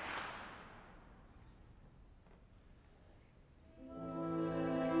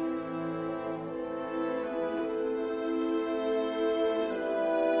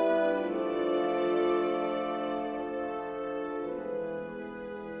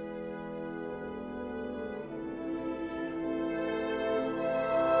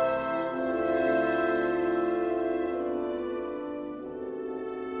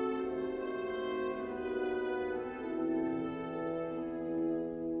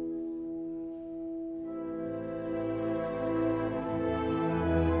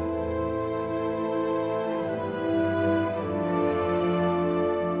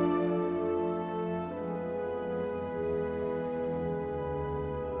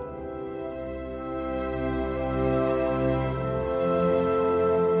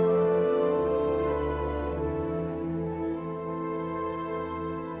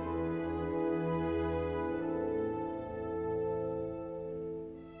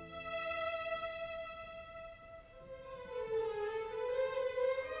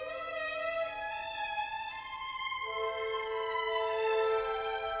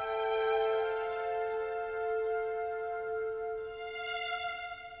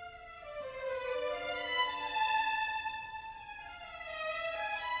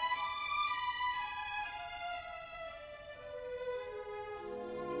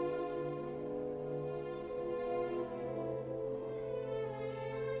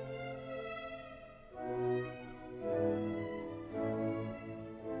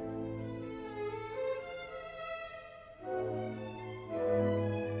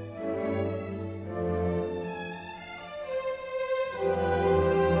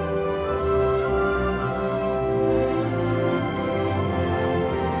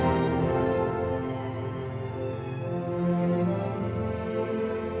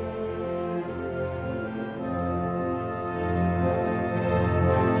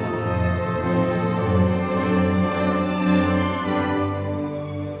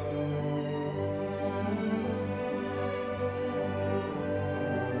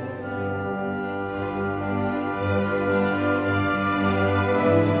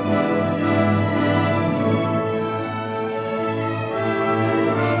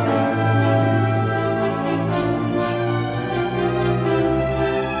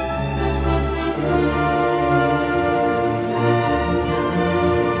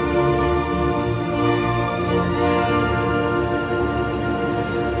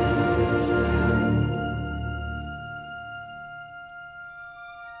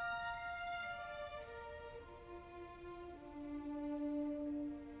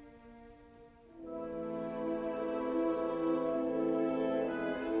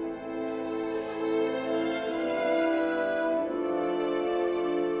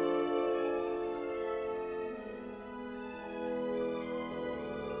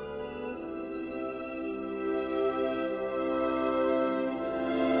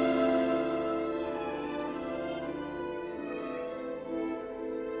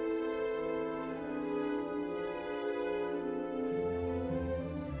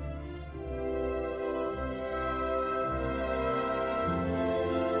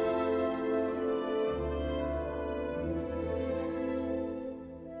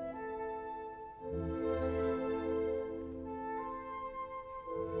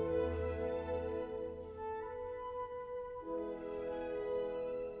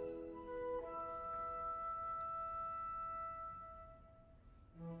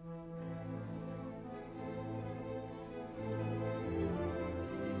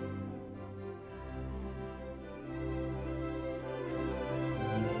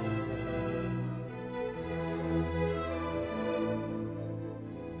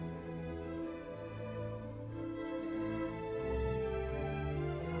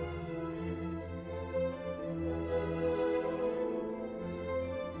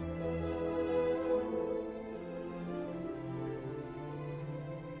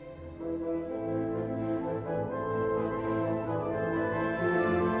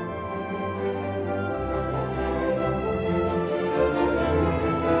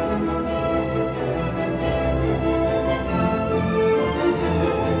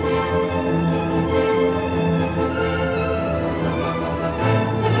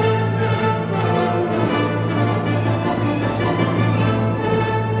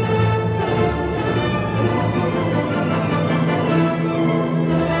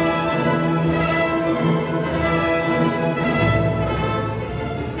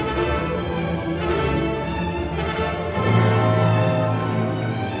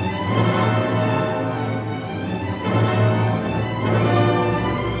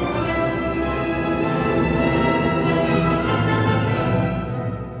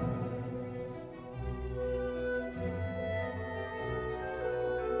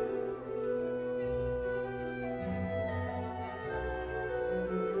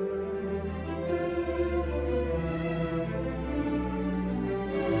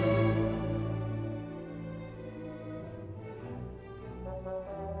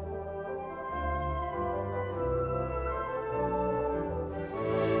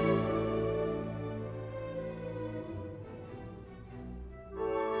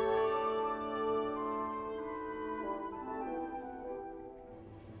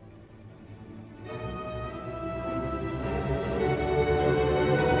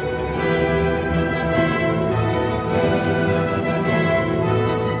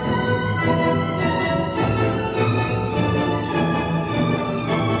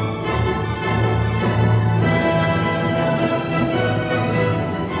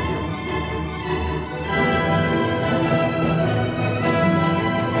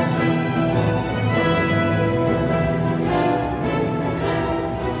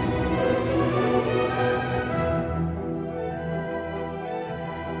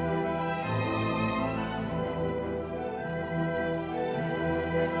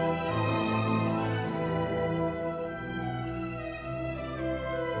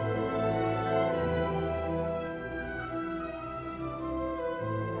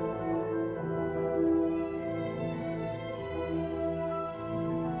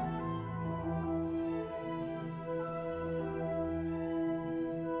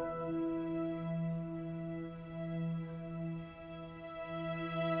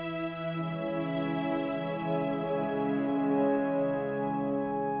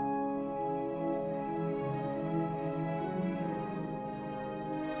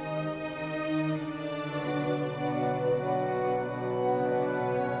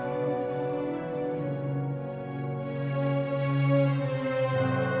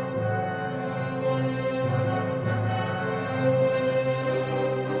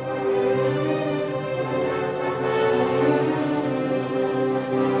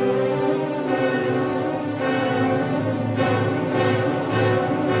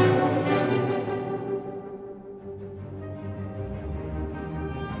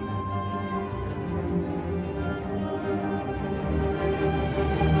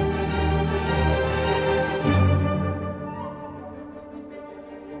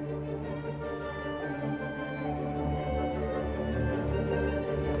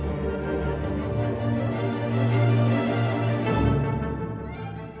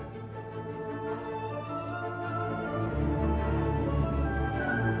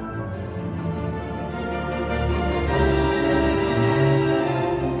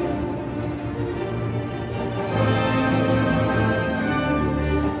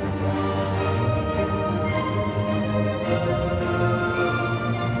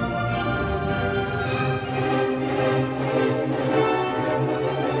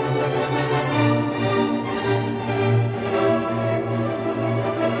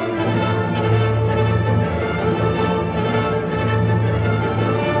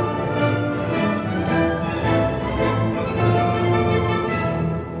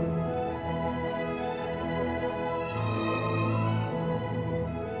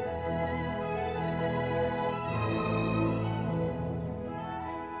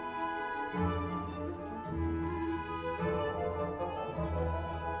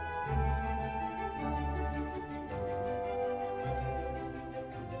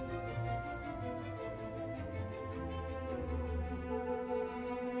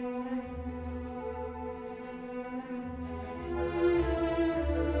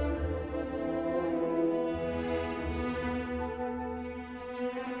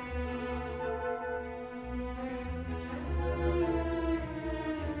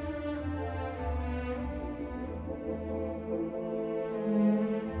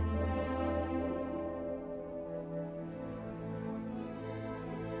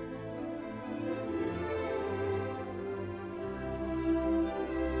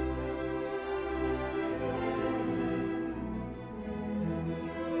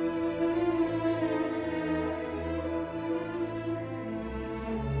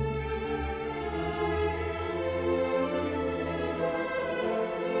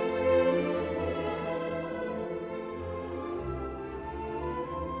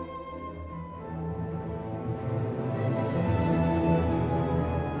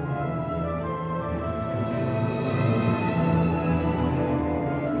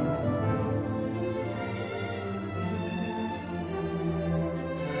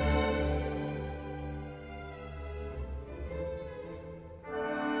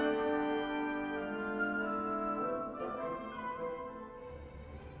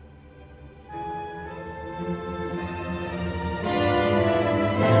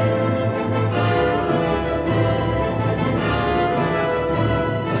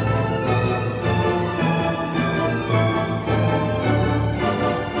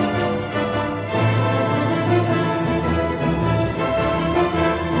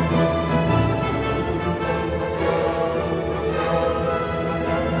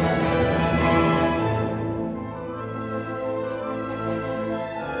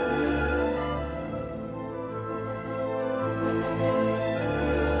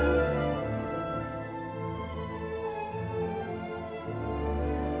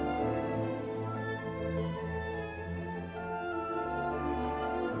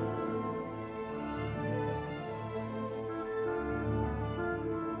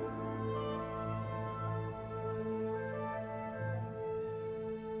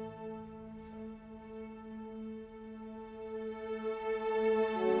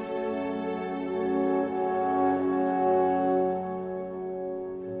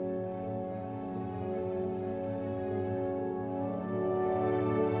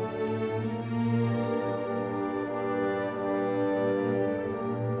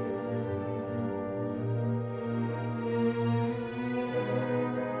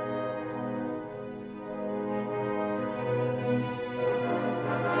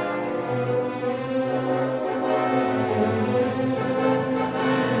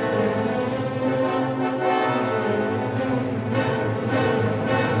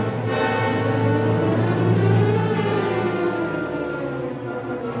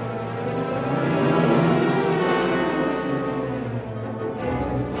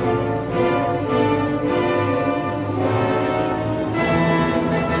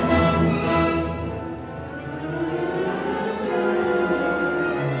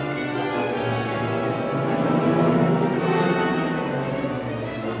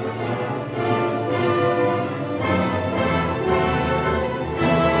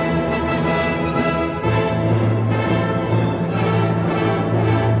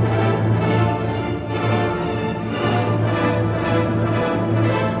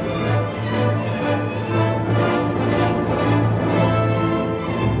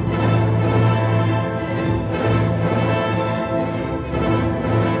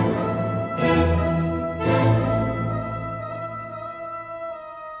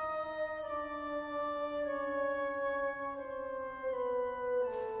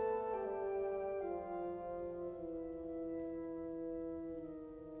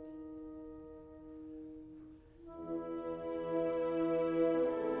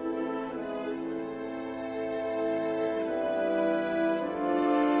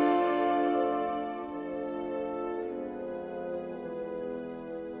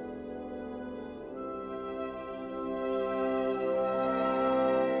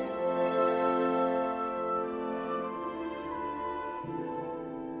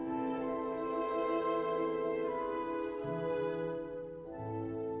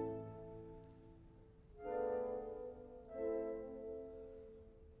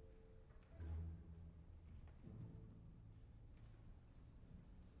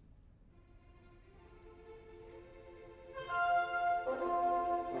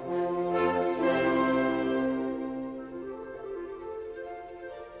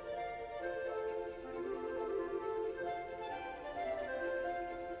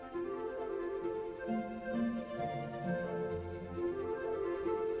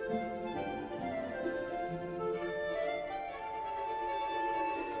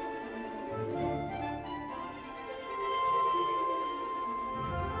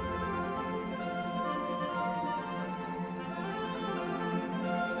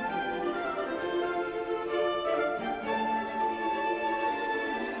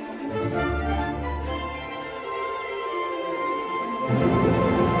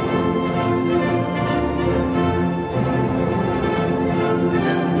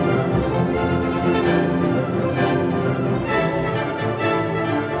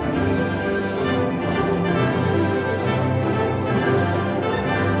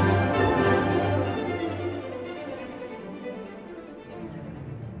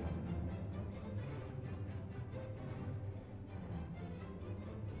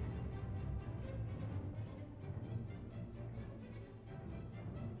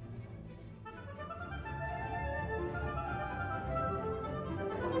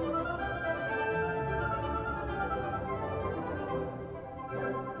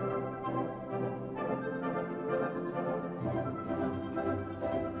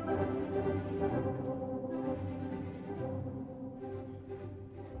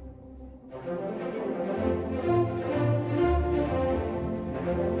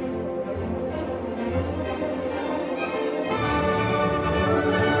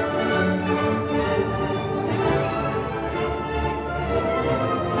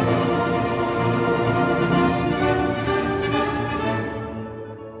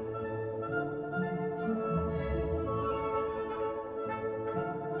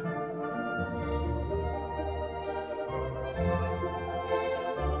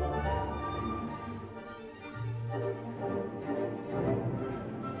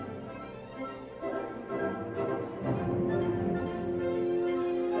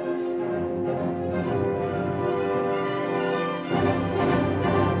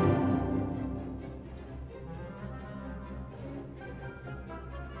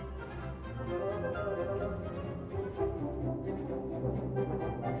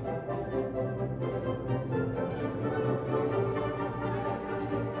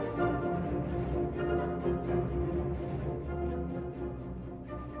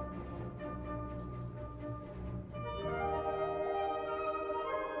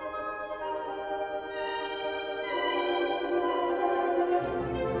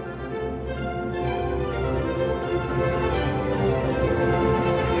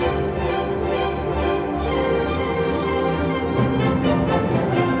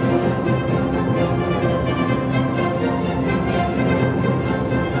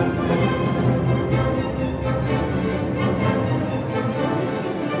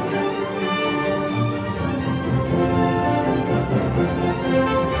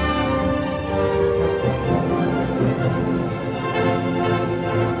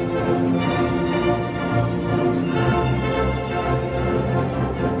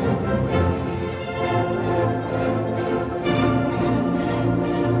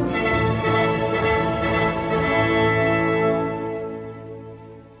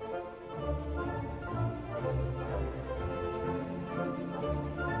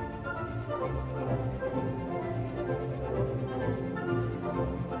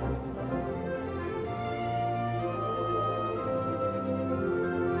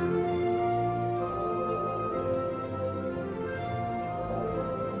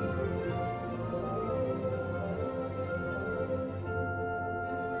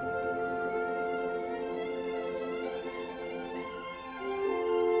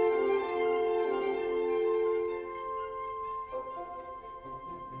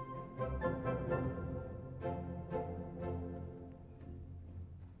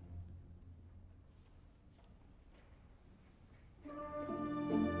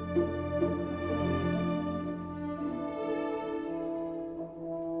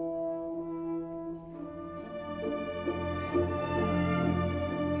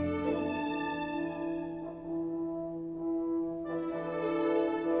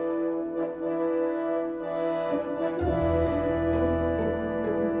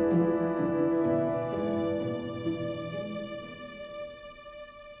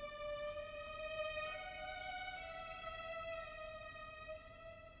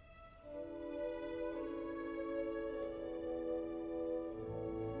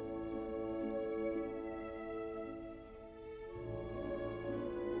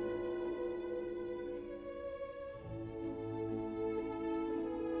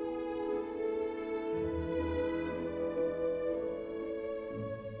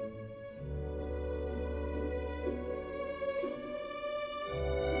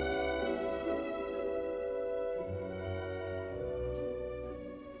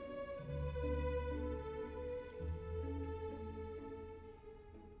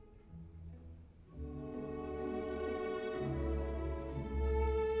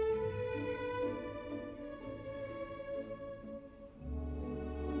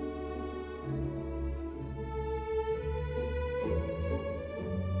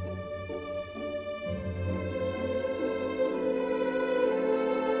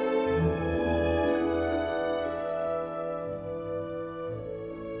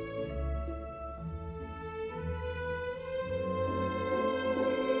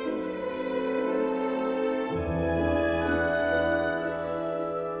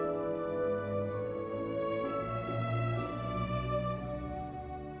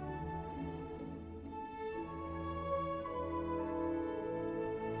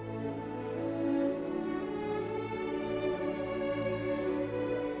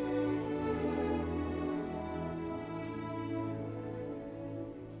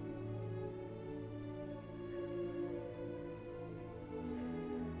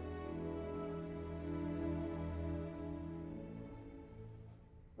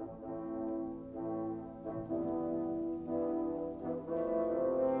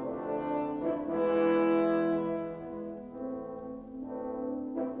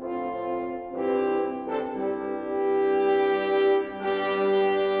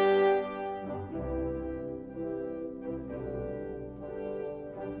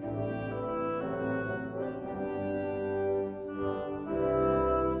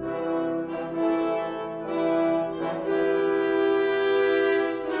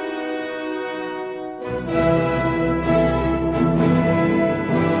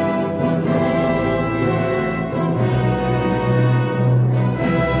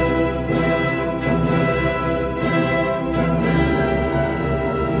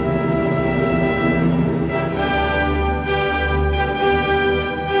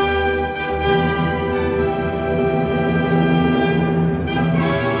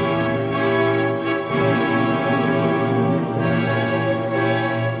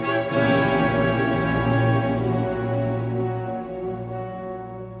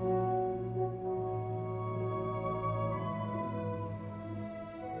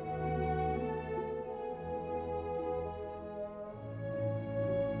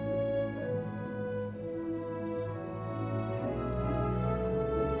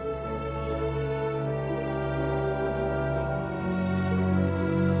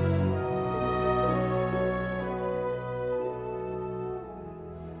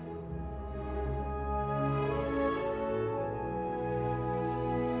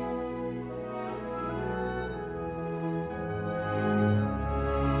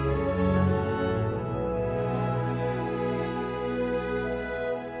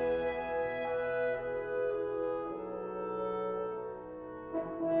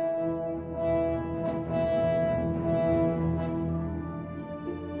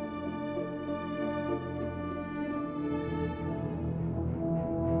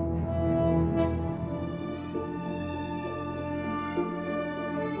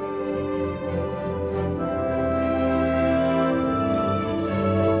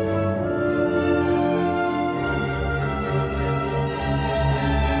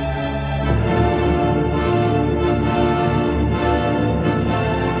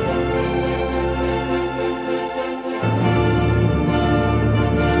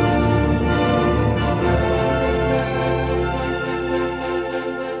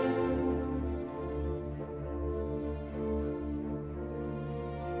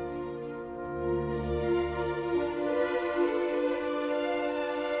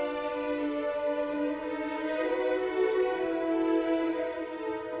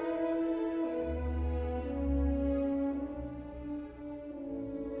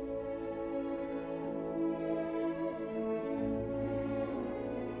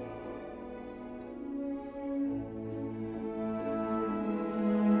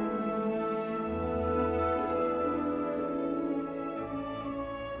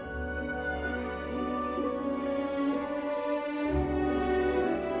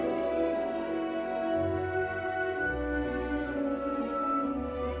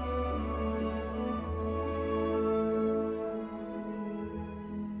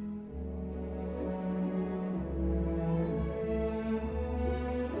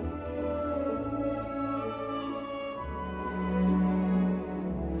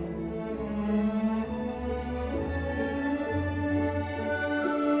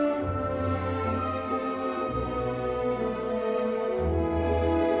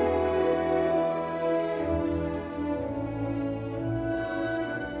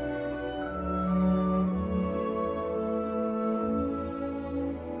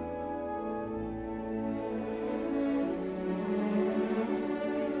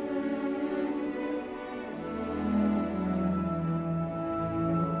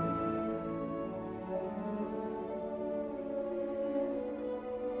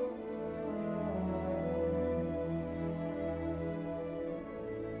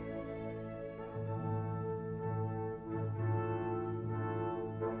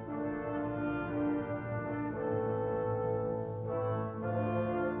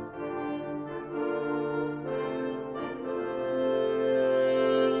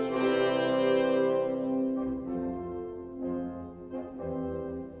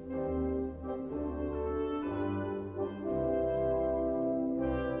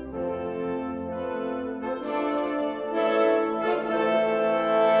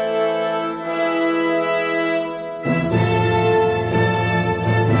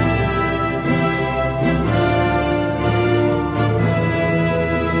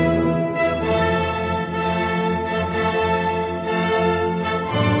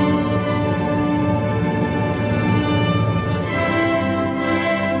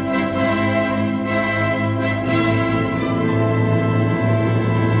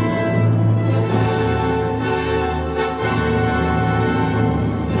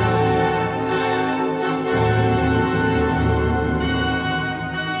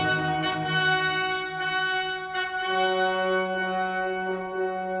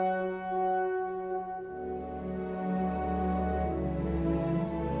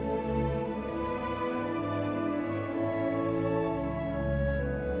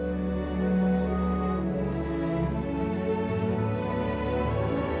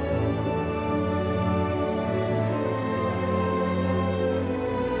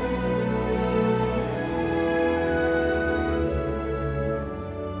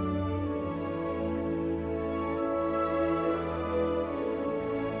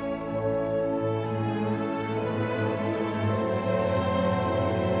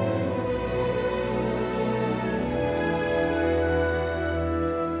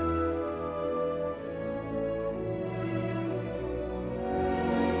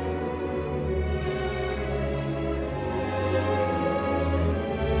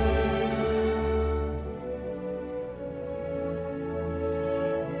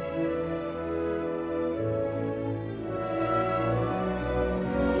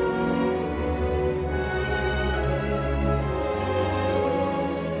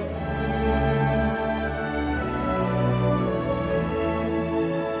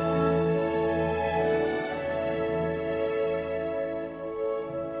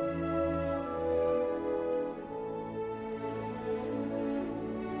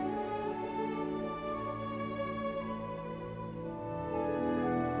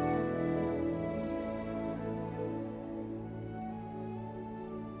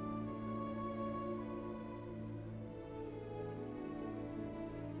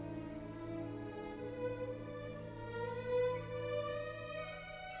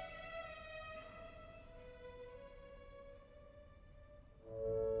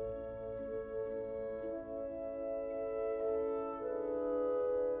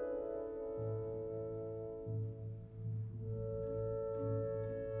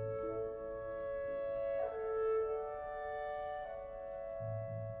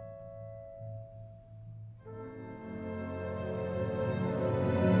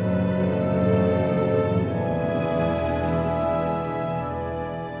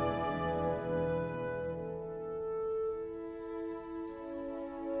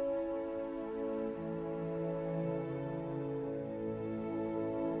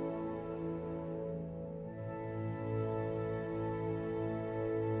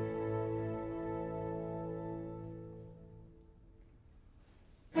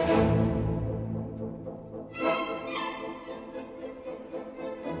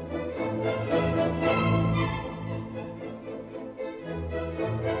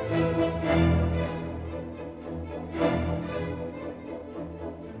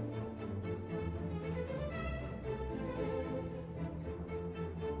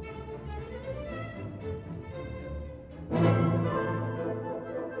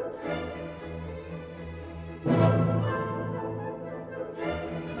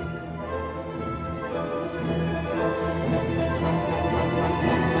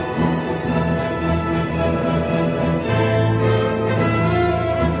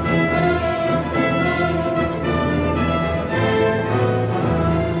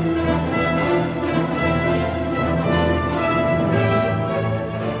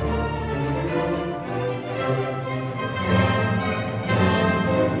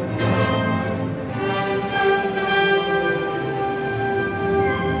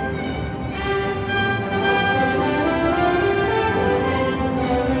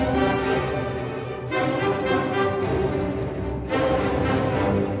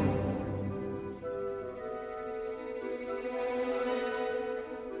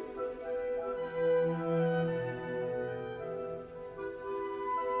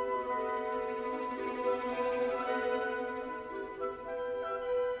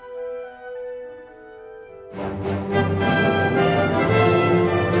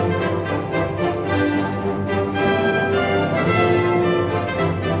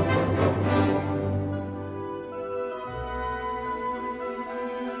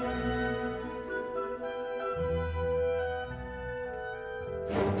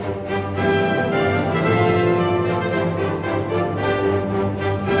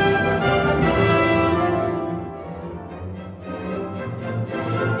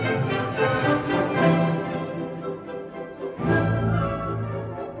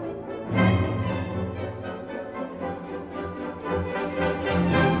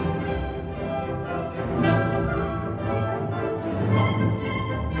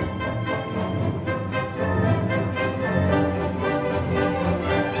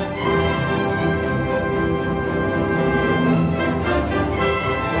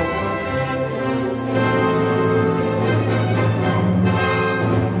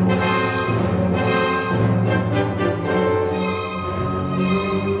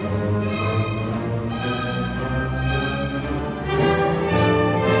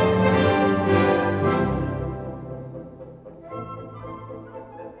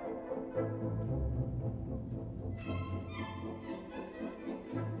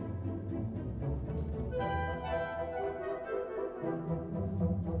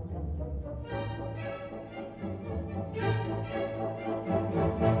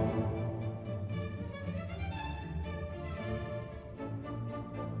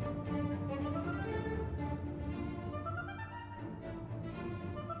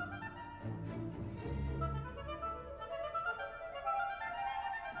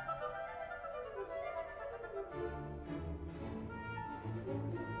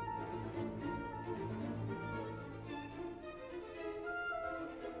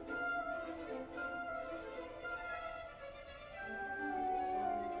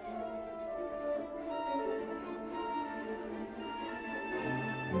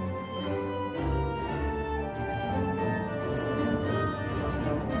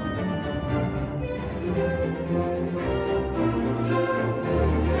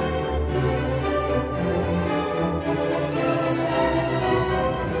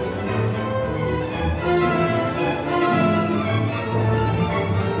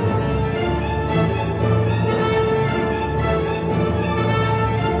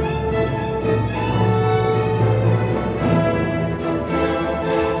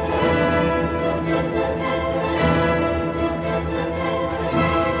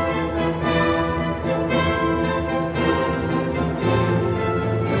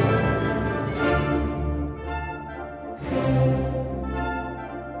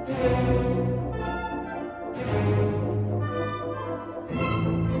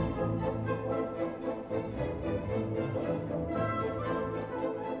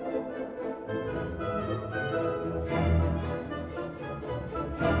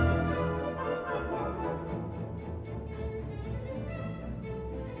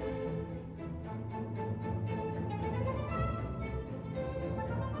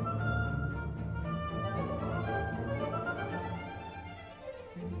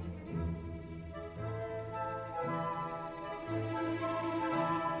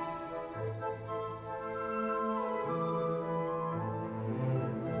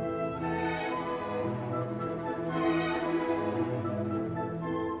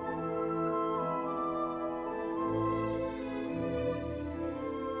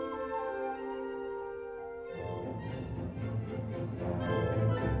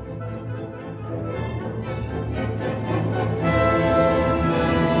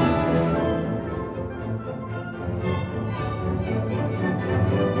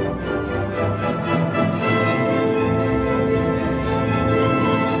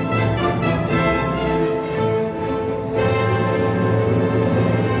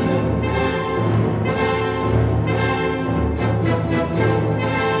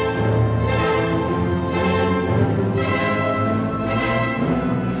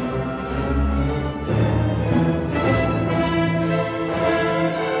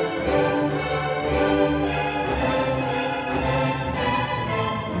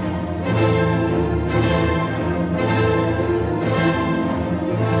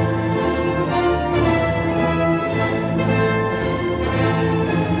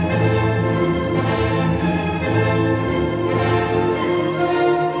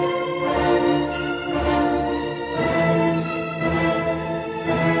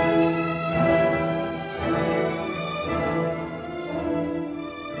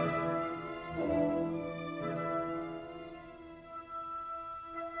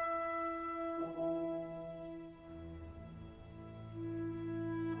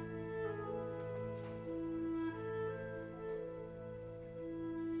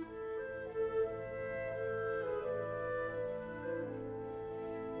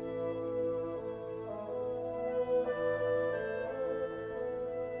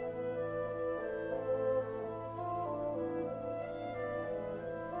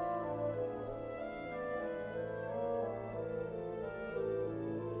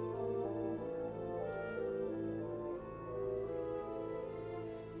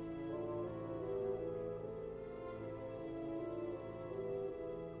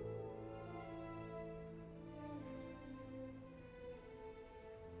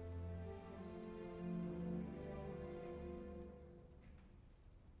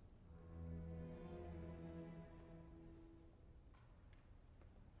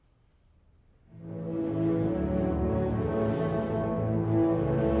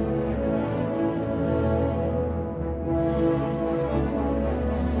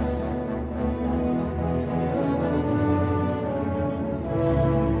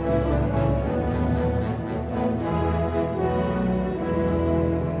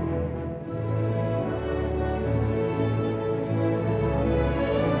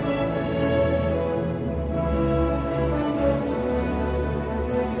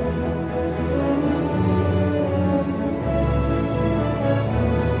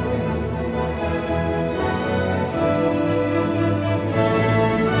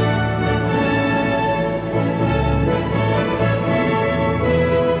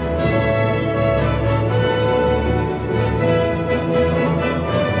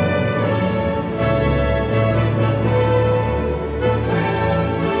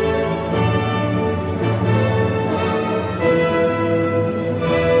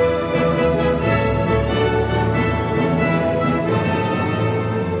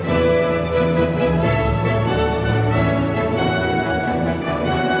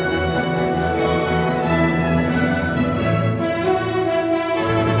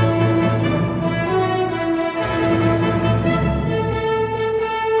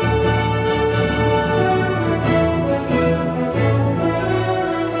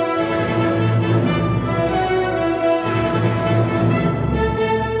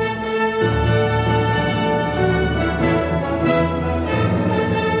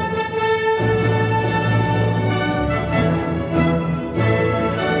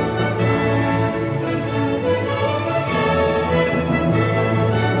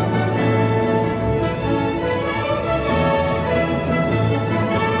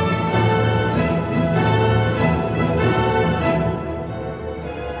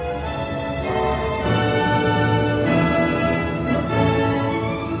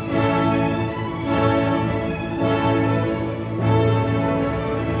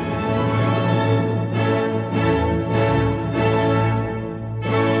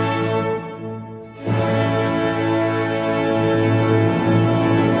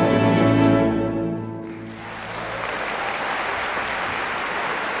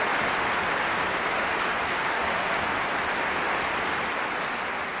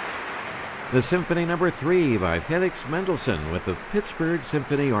 The Symphony No. 3 by Felix Mendelssohn with the Pittsburgh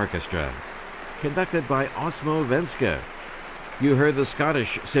Symphony Orchestra, conducted by Osmo Vanska. You heard the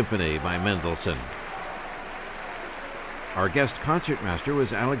Scottish Symphony by Mendelssohn. Our guest concertmaster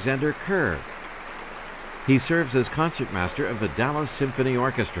was Alexander Kerr. He serves as concertmaster of the Dallas Symphony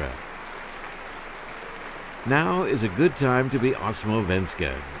Orchestra. Now is a good time to be Osmo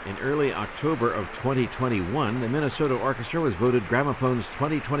Vanska. In early October of 2021, the Minnesota Orchestra was voted Gramophone's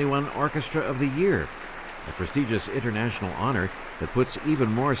 2021 Orchestra of the Year, a prestigious international honor that puts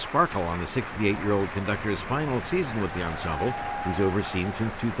even more sparkle on the 68-year-old conductor's final season with the ensemble he's overseen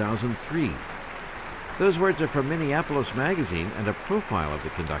since 2003. Those words are from Minneapolis Magazine and a profile of the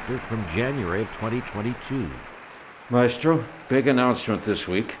conductor from January of 2022. Maestro, big announcement this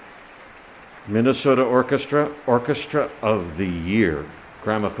week. Minnesota Orchestra, Orchestra of the Year.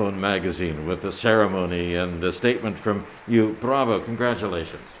 Gramophone Magazine with the ceremony and the statement from you. Bravo,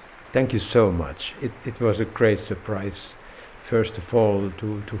 congratulations. Thank you so much. It was a great surprise, first of all,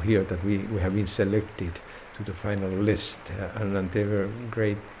 to hear that we have been selected to the final list, and there were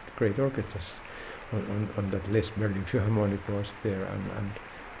great orchestras on that list. Berlin Philharmonic was there,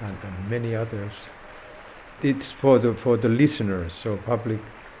 and many others. It's for the listeners, so public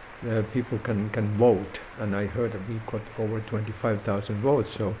people can vote, and I heard that we got over 25,000 votes.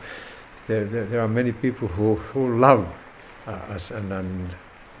 So there are many people who love us, and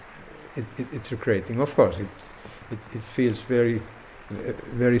it's a great thing. Of course, it feels very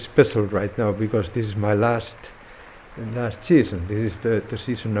special right now, because this is my last season. This is the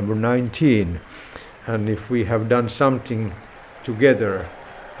season number 19, and if we have done something together,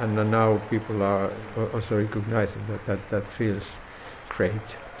 and now people are also recognizing that feels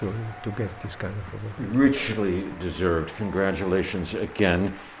great to get this kind of award. Richly deserved. Congratulations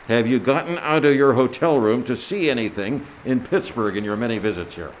again. Have you gotten out of your hotel room to see anything in Pittsburgh in your many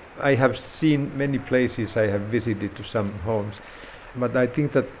visits here? I have seen many places, I have visited to some homes, but I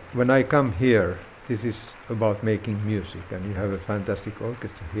think that when I come here, this is about making music, and you have a fantastic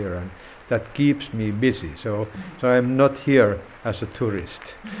orchestra here, and that keeps me busy. So I'm not here as a tourist.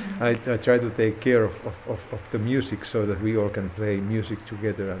 I try to take care of the music, so that we all can play music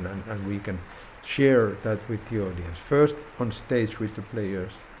together, and we can share that with the audience. First on stage with the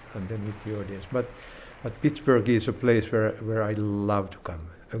players, and then with the audience. But Pittsburgh is a place where I love to come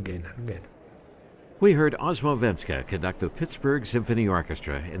again and again. We heard Osmo Vanska conduct the Pittsburgh Symphony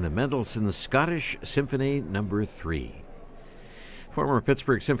Orchestra in the Mendelssohn Scottish Symphony No. 3. Former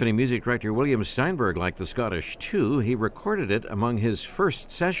Pittsburgh Symphony music director William Steinberg liked the Scottish too. He recorded it among his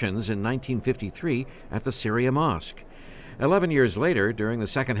first sessions in 1953 at the Syria Mosque. 11 years later, during the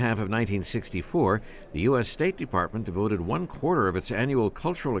second half of 1964, the U.S. State Department devoted 1/4 of its annual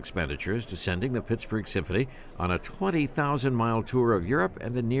cultural expenditures to sending the Pittsburgh Symphony on a 20,000-mile tour of Europe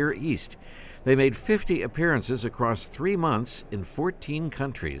and the Near East. They made 50 appearances across 3 months in 14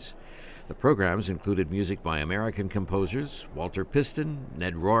 countries. The programs included music by American composers Walter Piston,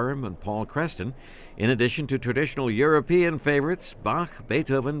 Ned Rorem, and Paul Creston, in addition to traditional European favorites Bach,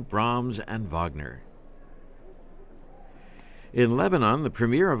 Beethoven, Brahms, and Wagner. In Lebanon, the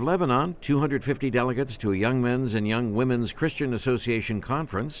Premier of Lebanon, 250 delegates to a Young Men's and Young Women's Christian Association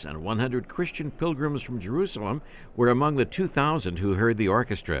conference, and 100 Christian pilgrims from Jerusalem were among the 2,000 who heard the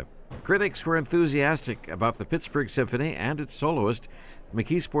orchestra. Critics were enthusiastic about the Pittsburgh Symphony and its soloist,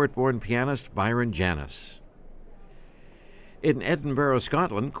 McKeesport-born pianist Byron Janis. In Edinburgh,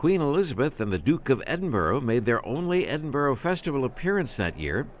 Scotland, Queen Elizabeth and the Duke of Edinburgh made their only Edinburgh Festival appearance that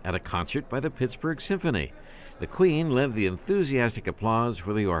year at a concert by the Pittsburgh Symphony. The Queen led the enthusiastic applause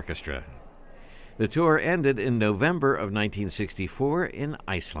for the orchestra. The tour ended in November of 1964 in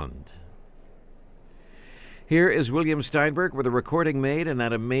Iceland. Here is William Steinberg with a recording made in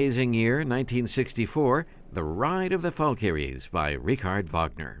that amazing year, 1964, The Ride of the Valkyries by Richard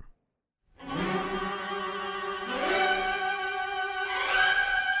Wagner.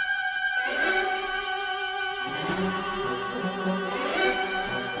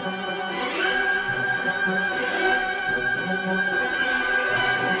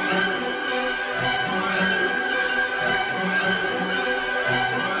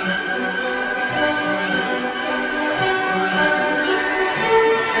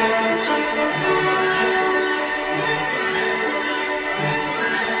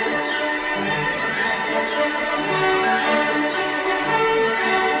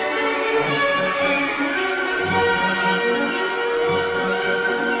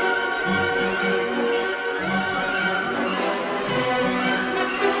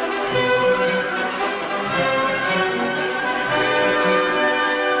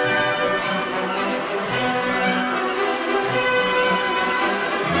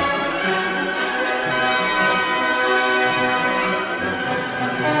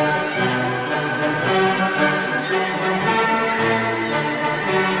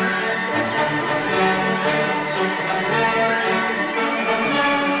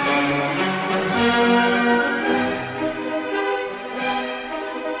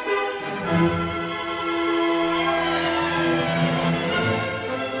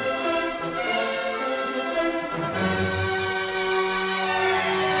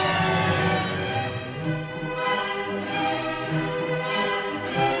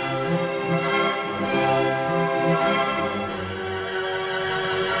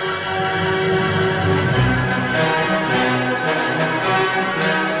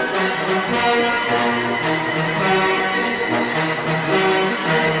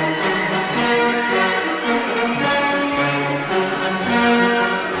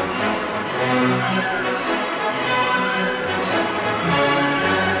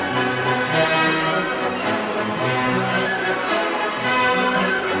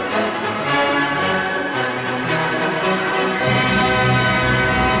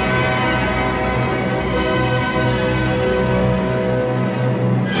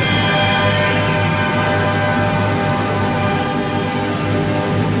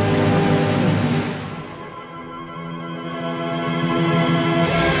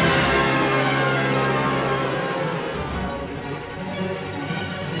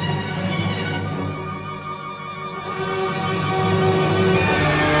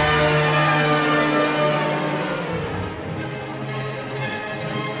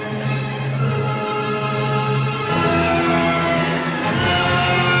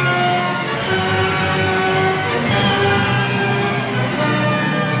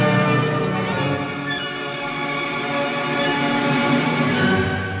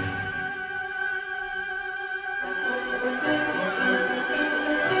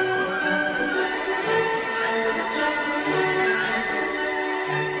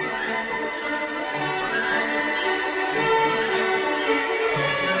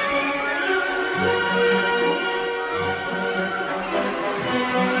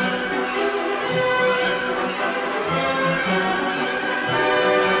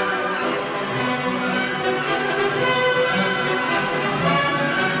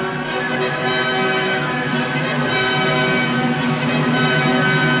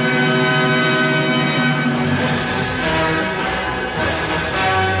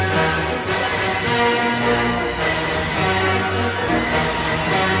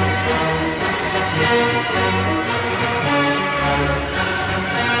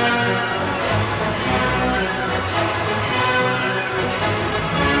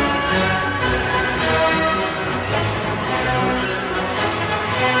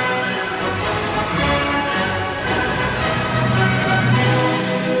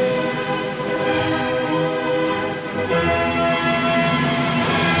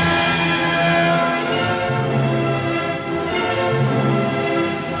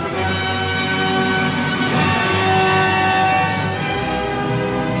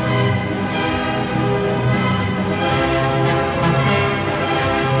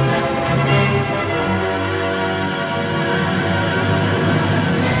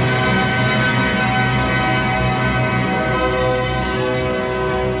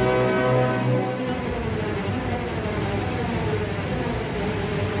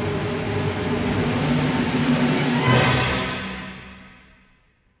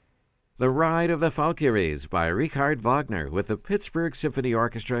 Ride of the Valkyries by Richard Wagner with the Pittsburgh Symphony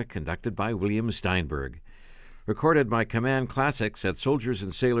Orchestra conducted by William Steinberg. Recorded by Command Classics at Soldiers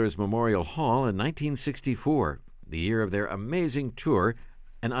and Sailors Memorial Hall in 1964, the year of their amazing tour,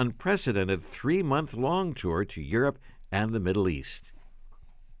 an unprecedented 3-month-long tour to Europe and the Middle East.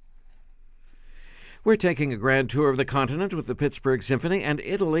 We're taking a grand tour of the continent with the Pittsburgh Symphony, and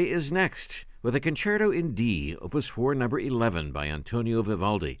Italy is next, with a Concerto in D, Opus 4, number 11, by Antonio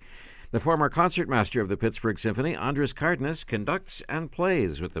Vivaldi. The former concertmaster of the Pittsburgh Symphony, Andres Cardenas, conducts and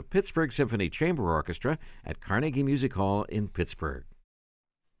plays with the Pittsburgh Symphony Chamber Orchestra at Carnegie Music Hall in Pittsburgh.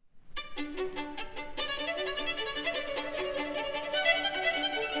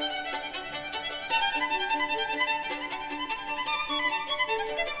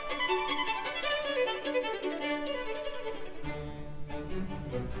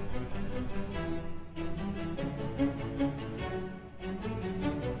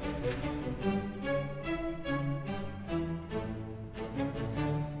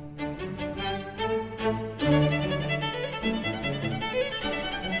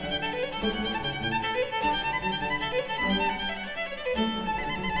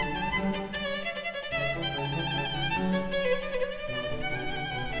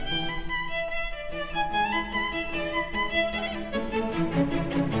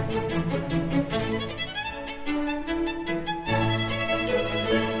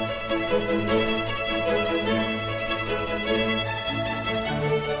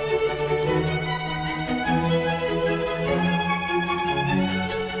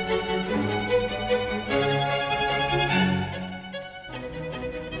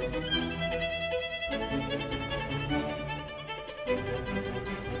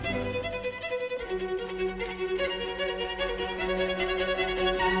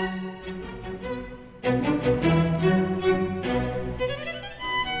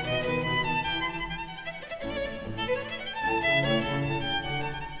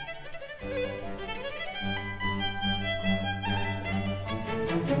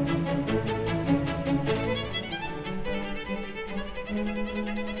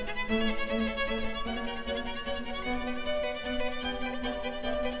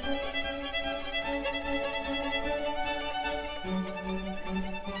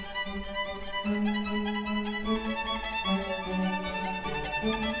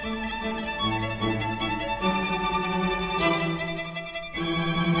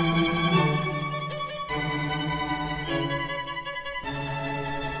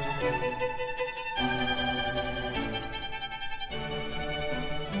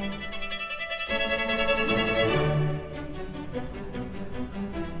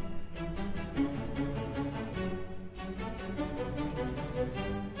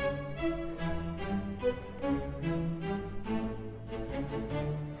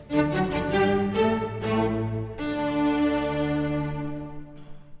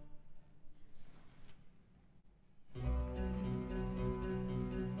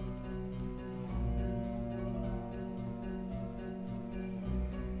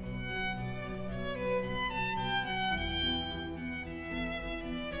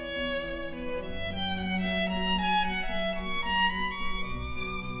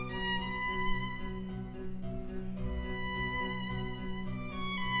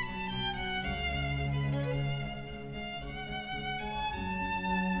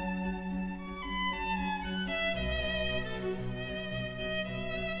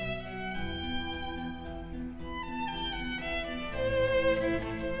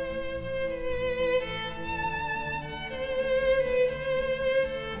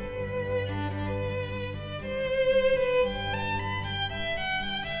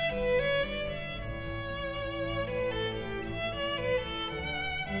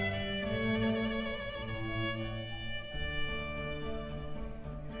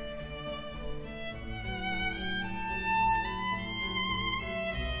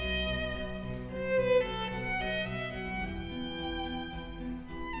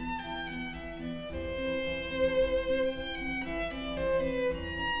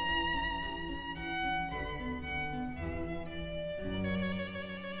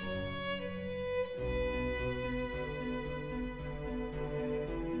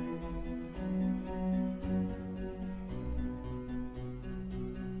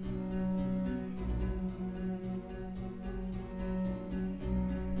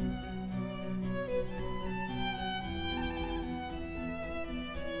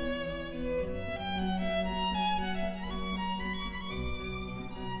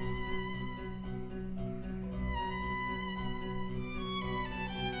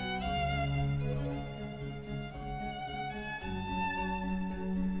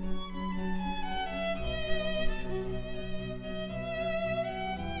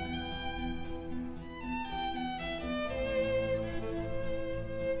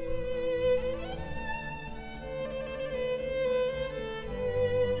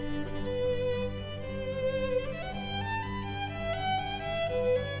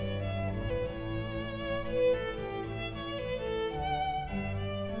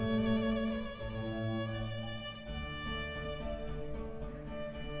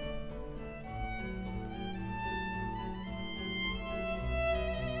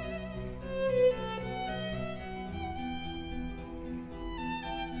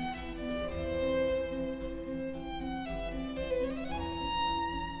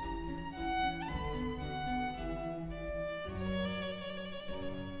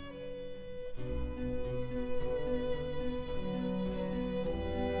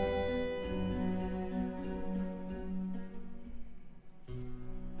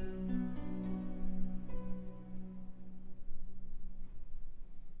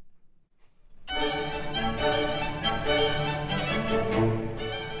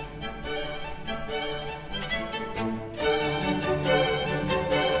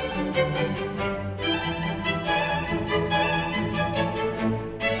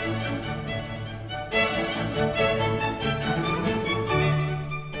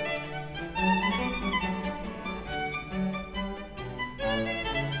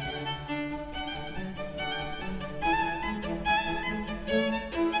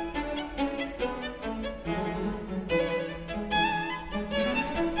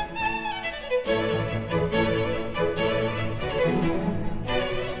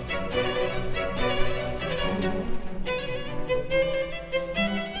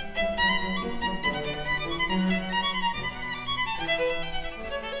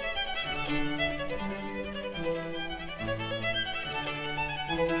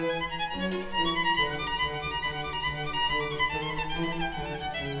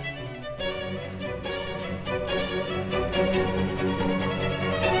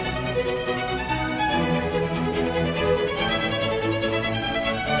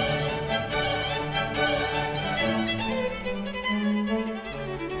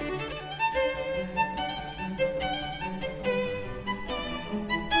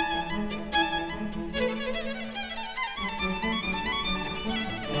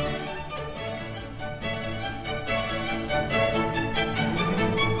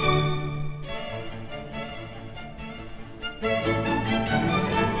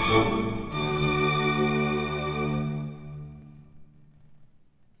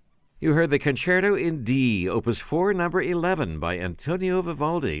 You heard the Concerto in D, Opus 4, number 11, by Antonio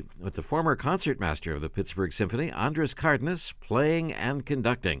Vivaldi, with the former concertmaster of the Pittsburgh Symphony, Andras Cardenas, playing and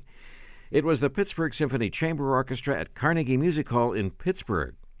conducting. It was the Pittsburgh Symphony Chamber Orchestra at Carnegie Music Hall in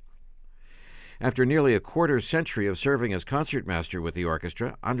Pittsburgh. After nearly a quarter-century of serving as concertmaster with the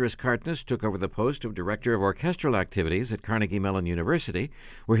orchestra, Andras Cardenas took over the post of Director of Orchestral Activities at Carnegie Mellon University,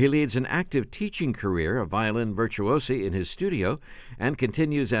 where he leads an active teaching career of violin virtuosi in his studio and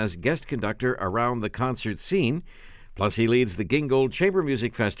continues as guest conductor around the concert scene. Plus, he leads the Gingold Chamber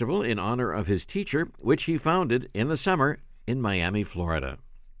Music Festival in honor of his teacher, which he founded in the summer in Miami, Florida.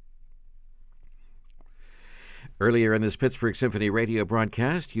 Earlier in this Pittsburgh Symphony radio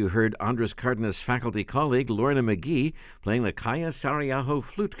broadcast, you heard Andras Cardenas' faculty colleague Lorna McGhee playing the Kaija Saariaho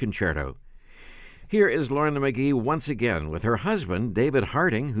Flute Concerto. Here is Lorna McGhee once again with her husband, David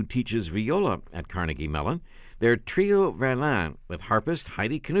Harding, who teaches viola at Carnegie Mellon, their Trio Verlaine with harpist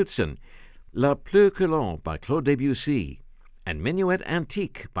Heidi Knudsen, La Plus que l'on by Claude Debussy, and Minuet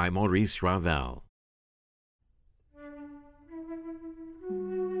Antique by Maurice Ravel.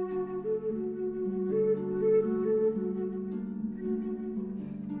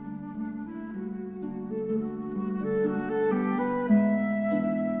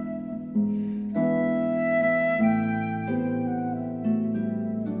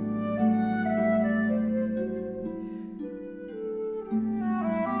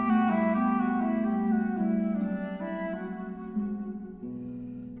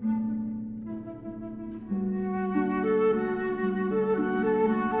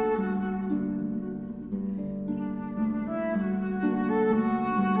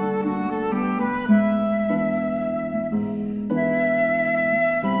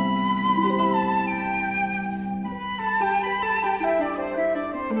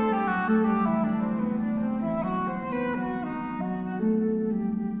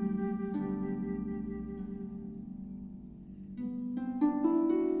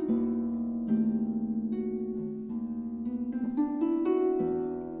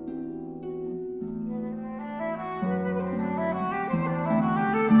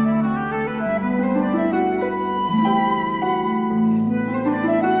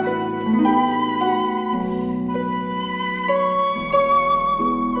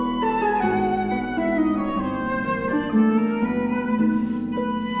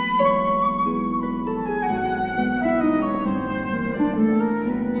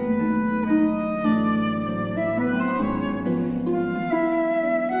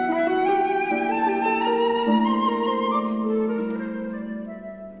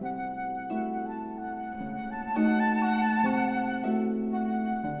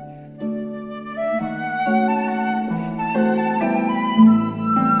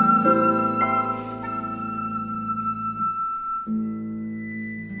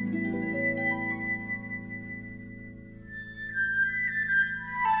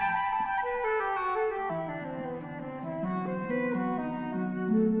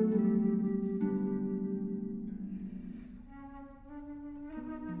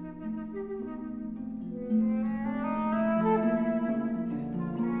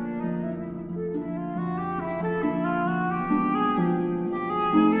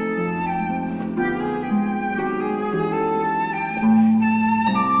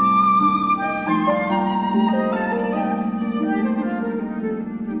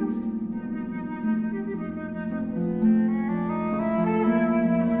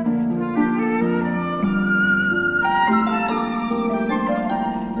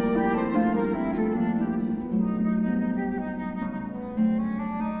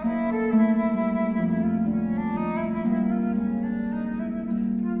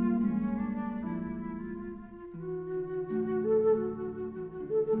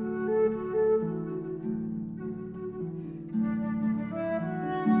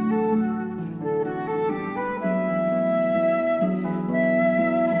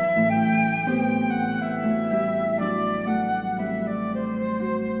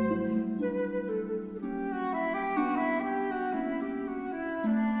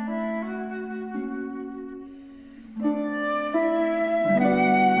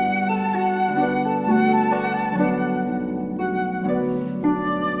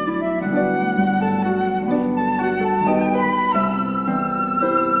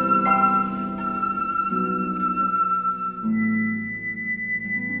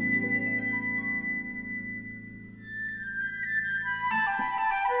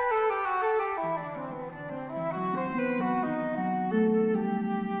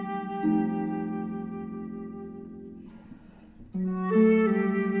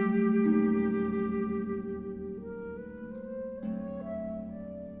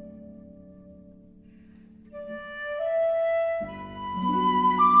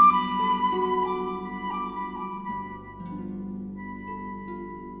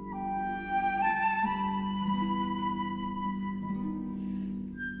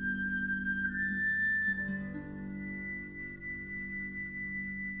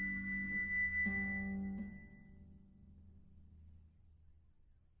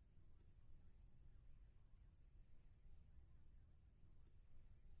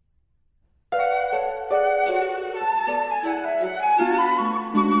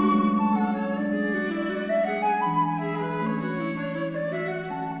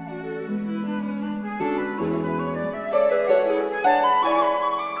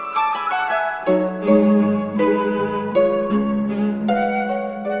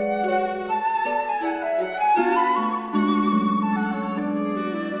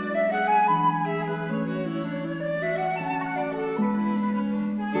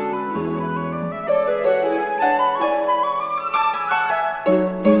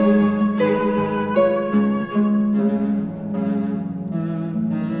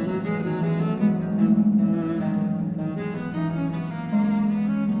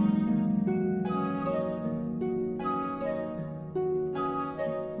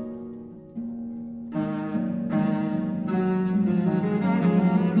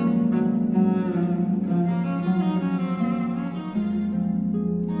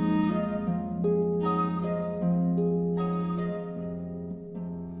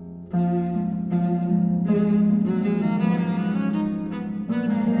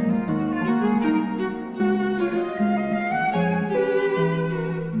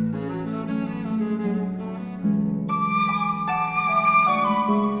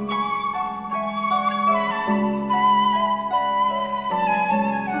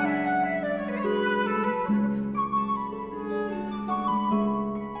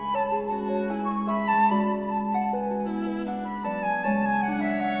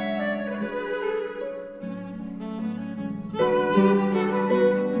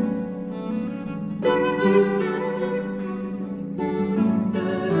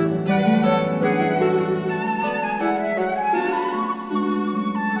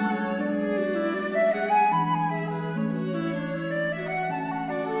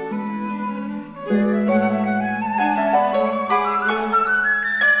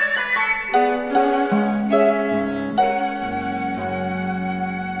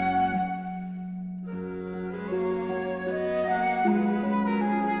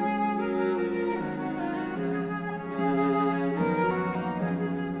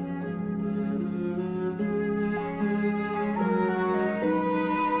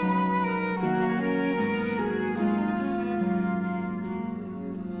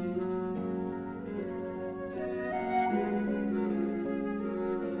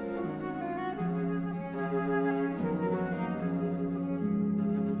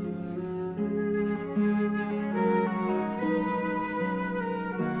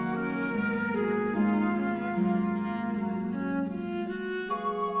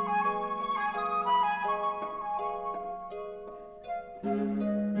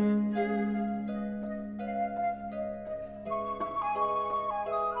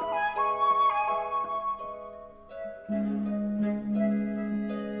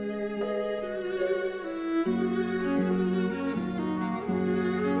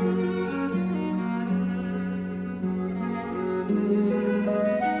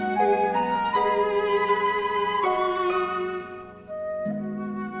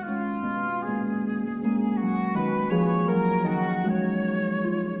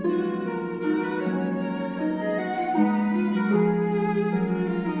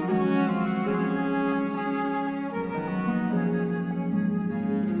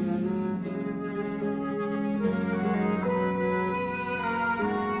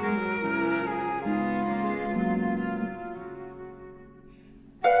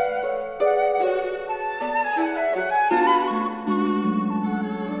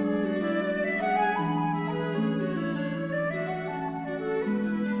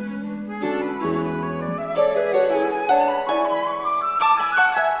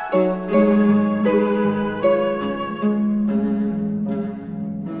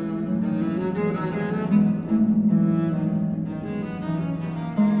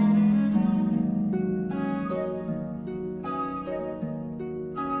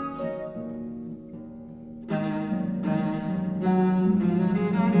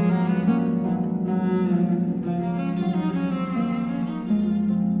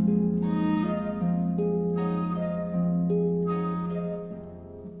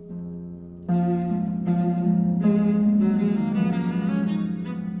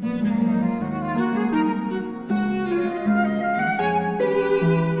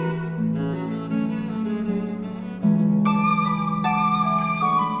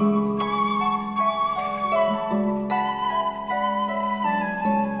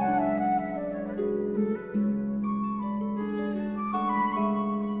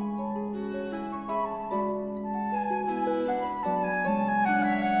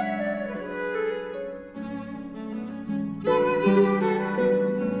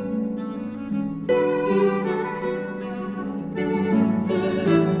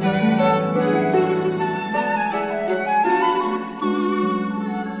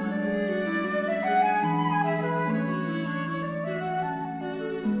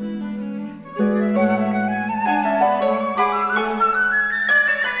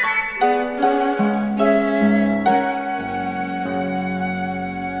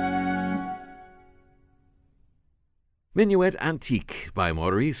 Minuet Antique by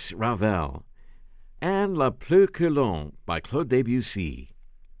Maurice Ravel, and La Plus que l'on by Claude Debussy.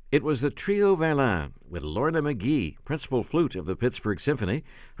 It was the Trio Verlaine with Lorna McGhee, principal flute of the Pittsburgh Symphony,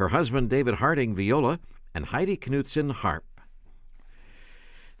 her husband David Harding viola, and Heidi Knudsen harp.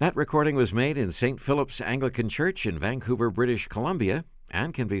 That recording was made in St. Philip's Anglican Church in Vancouver, British Columbia,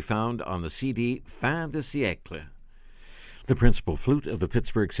 and can be found on the CD Fin de Siècle. The principal flute of the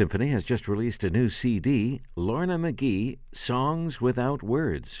Pittsburgh Symphony has just released a new CD, Lorna McGhee, Songs Without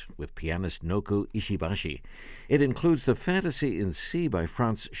Words, with pianist Noko Ishibashi. It includes the Fantasy in C by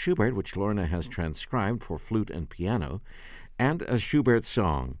Franz Schubert, which Lorna has transcribed for flute and piano, and a Schubert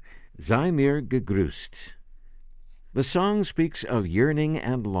song, Sei mir gegrüßt. The song speaks of yearning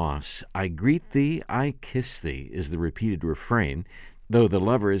and loss. I greet thee, I kiss thee, is the repeated refrain, though the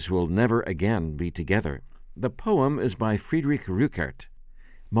lovers will never again be together. The poem is by Friedrich Rückert.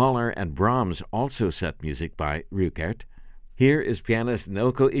 Mahler and Brahms also set music by Rückert. Here is pianist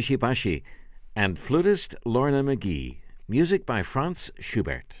Noko Ishibashi and flutist Lorna McGhee. Music by Franz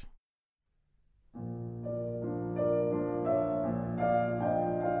Schubert.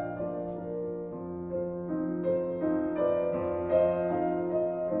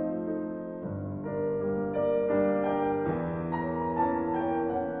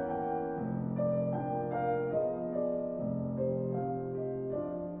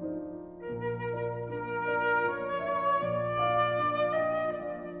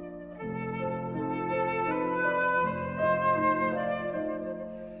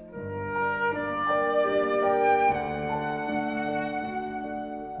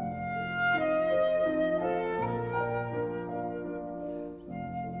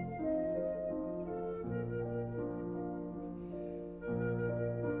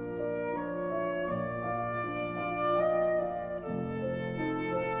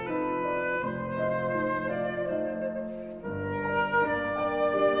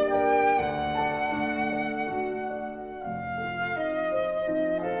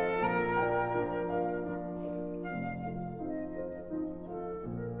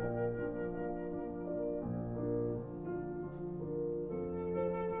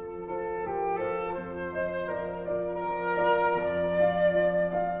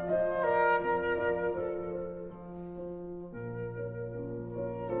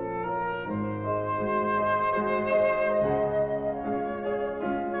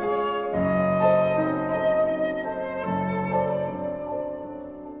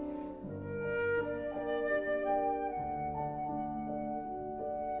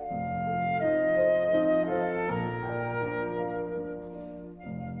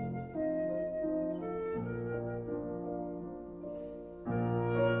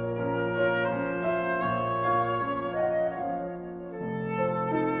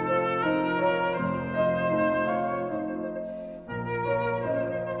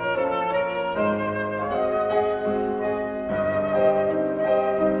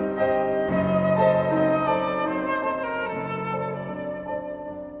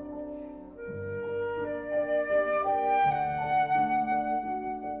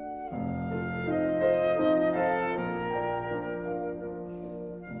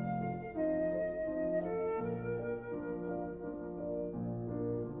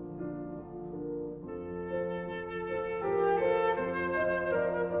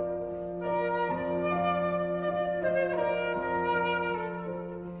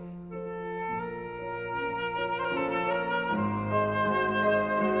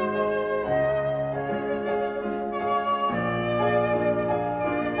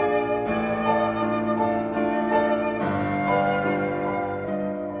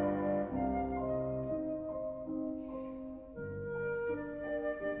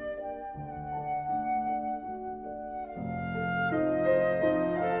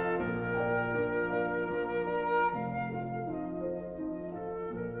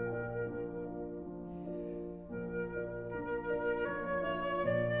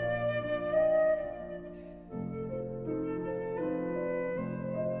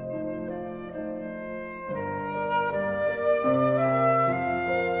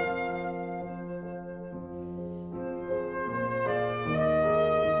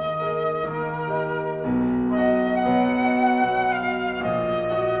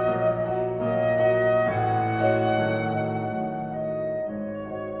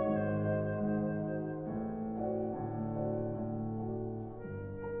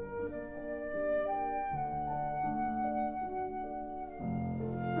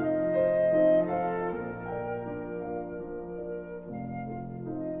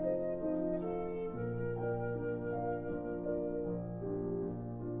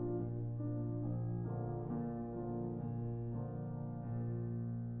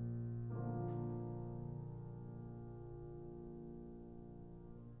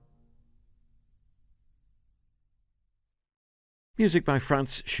 Music by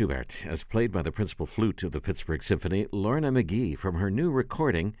Franz Schubert, as played by the principal flute of the Pittsburgh Symphony, Lorna McGhee, from her new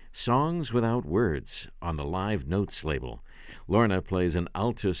recording, Songs Without Words, on the Live Notes label. Lorna plays an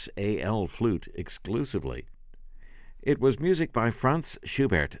altus AL flute exclusively. It was music by Franz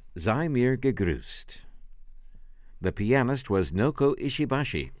Schubert, Sei mir gegrüßt. The pianist was Noko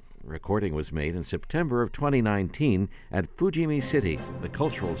Ishibashi. Recording was made in September of 2019 at Fujimi City, the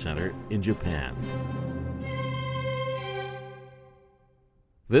cultural center in Japan.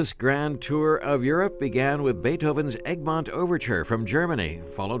 This grand tour of Europe began with Beethoven's Egmont Overture from Germany,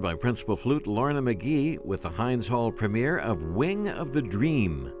 followed by principal flute Lorna McGhee with the Heinz Hall premiere of Wing of the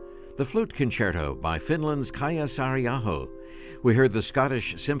Dream, the Flute Concerto by Finland's Kaija Saariaho. We heard the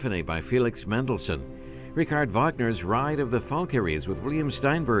Scottish Symphony by Felix Mendelssohn, Richard Wagner's Ride of the Valkyries with William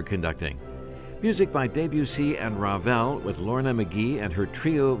Steinberg conducting, music by Debussy and Ravel with Lorna McGhee and her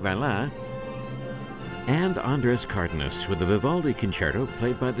trio Valin, and Andres Cardenas with the Vivaldi Concerto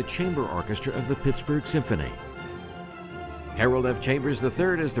played by the Chamber Orchestra of the Pittsburgh Symphony. Harold F. Chambers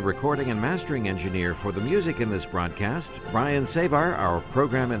III is the recording and mastering engineer for the music in this broadcast. Brian Savar, our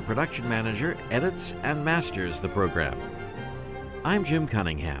program and production manager, edits and masters the program. I'm Jim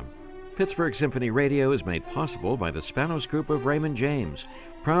Cunningham. Pittsburgh Symphony Radio is made possible by the Spanos Group of Raymond James,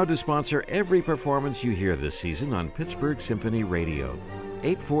 proud to sponsor every performance you hear this season on Pittsburgh Symphony Radio.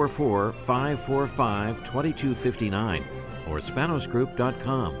 844-545-2259 or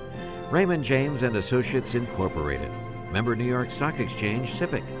spanosgroup.com. Raymond James and Associates Incorporated. Member New York Stock Exchange,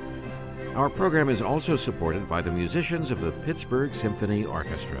 SIPC. Our program is also supported by the musicians of the Pittsburgh Symphony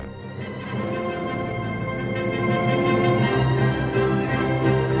Orchestra.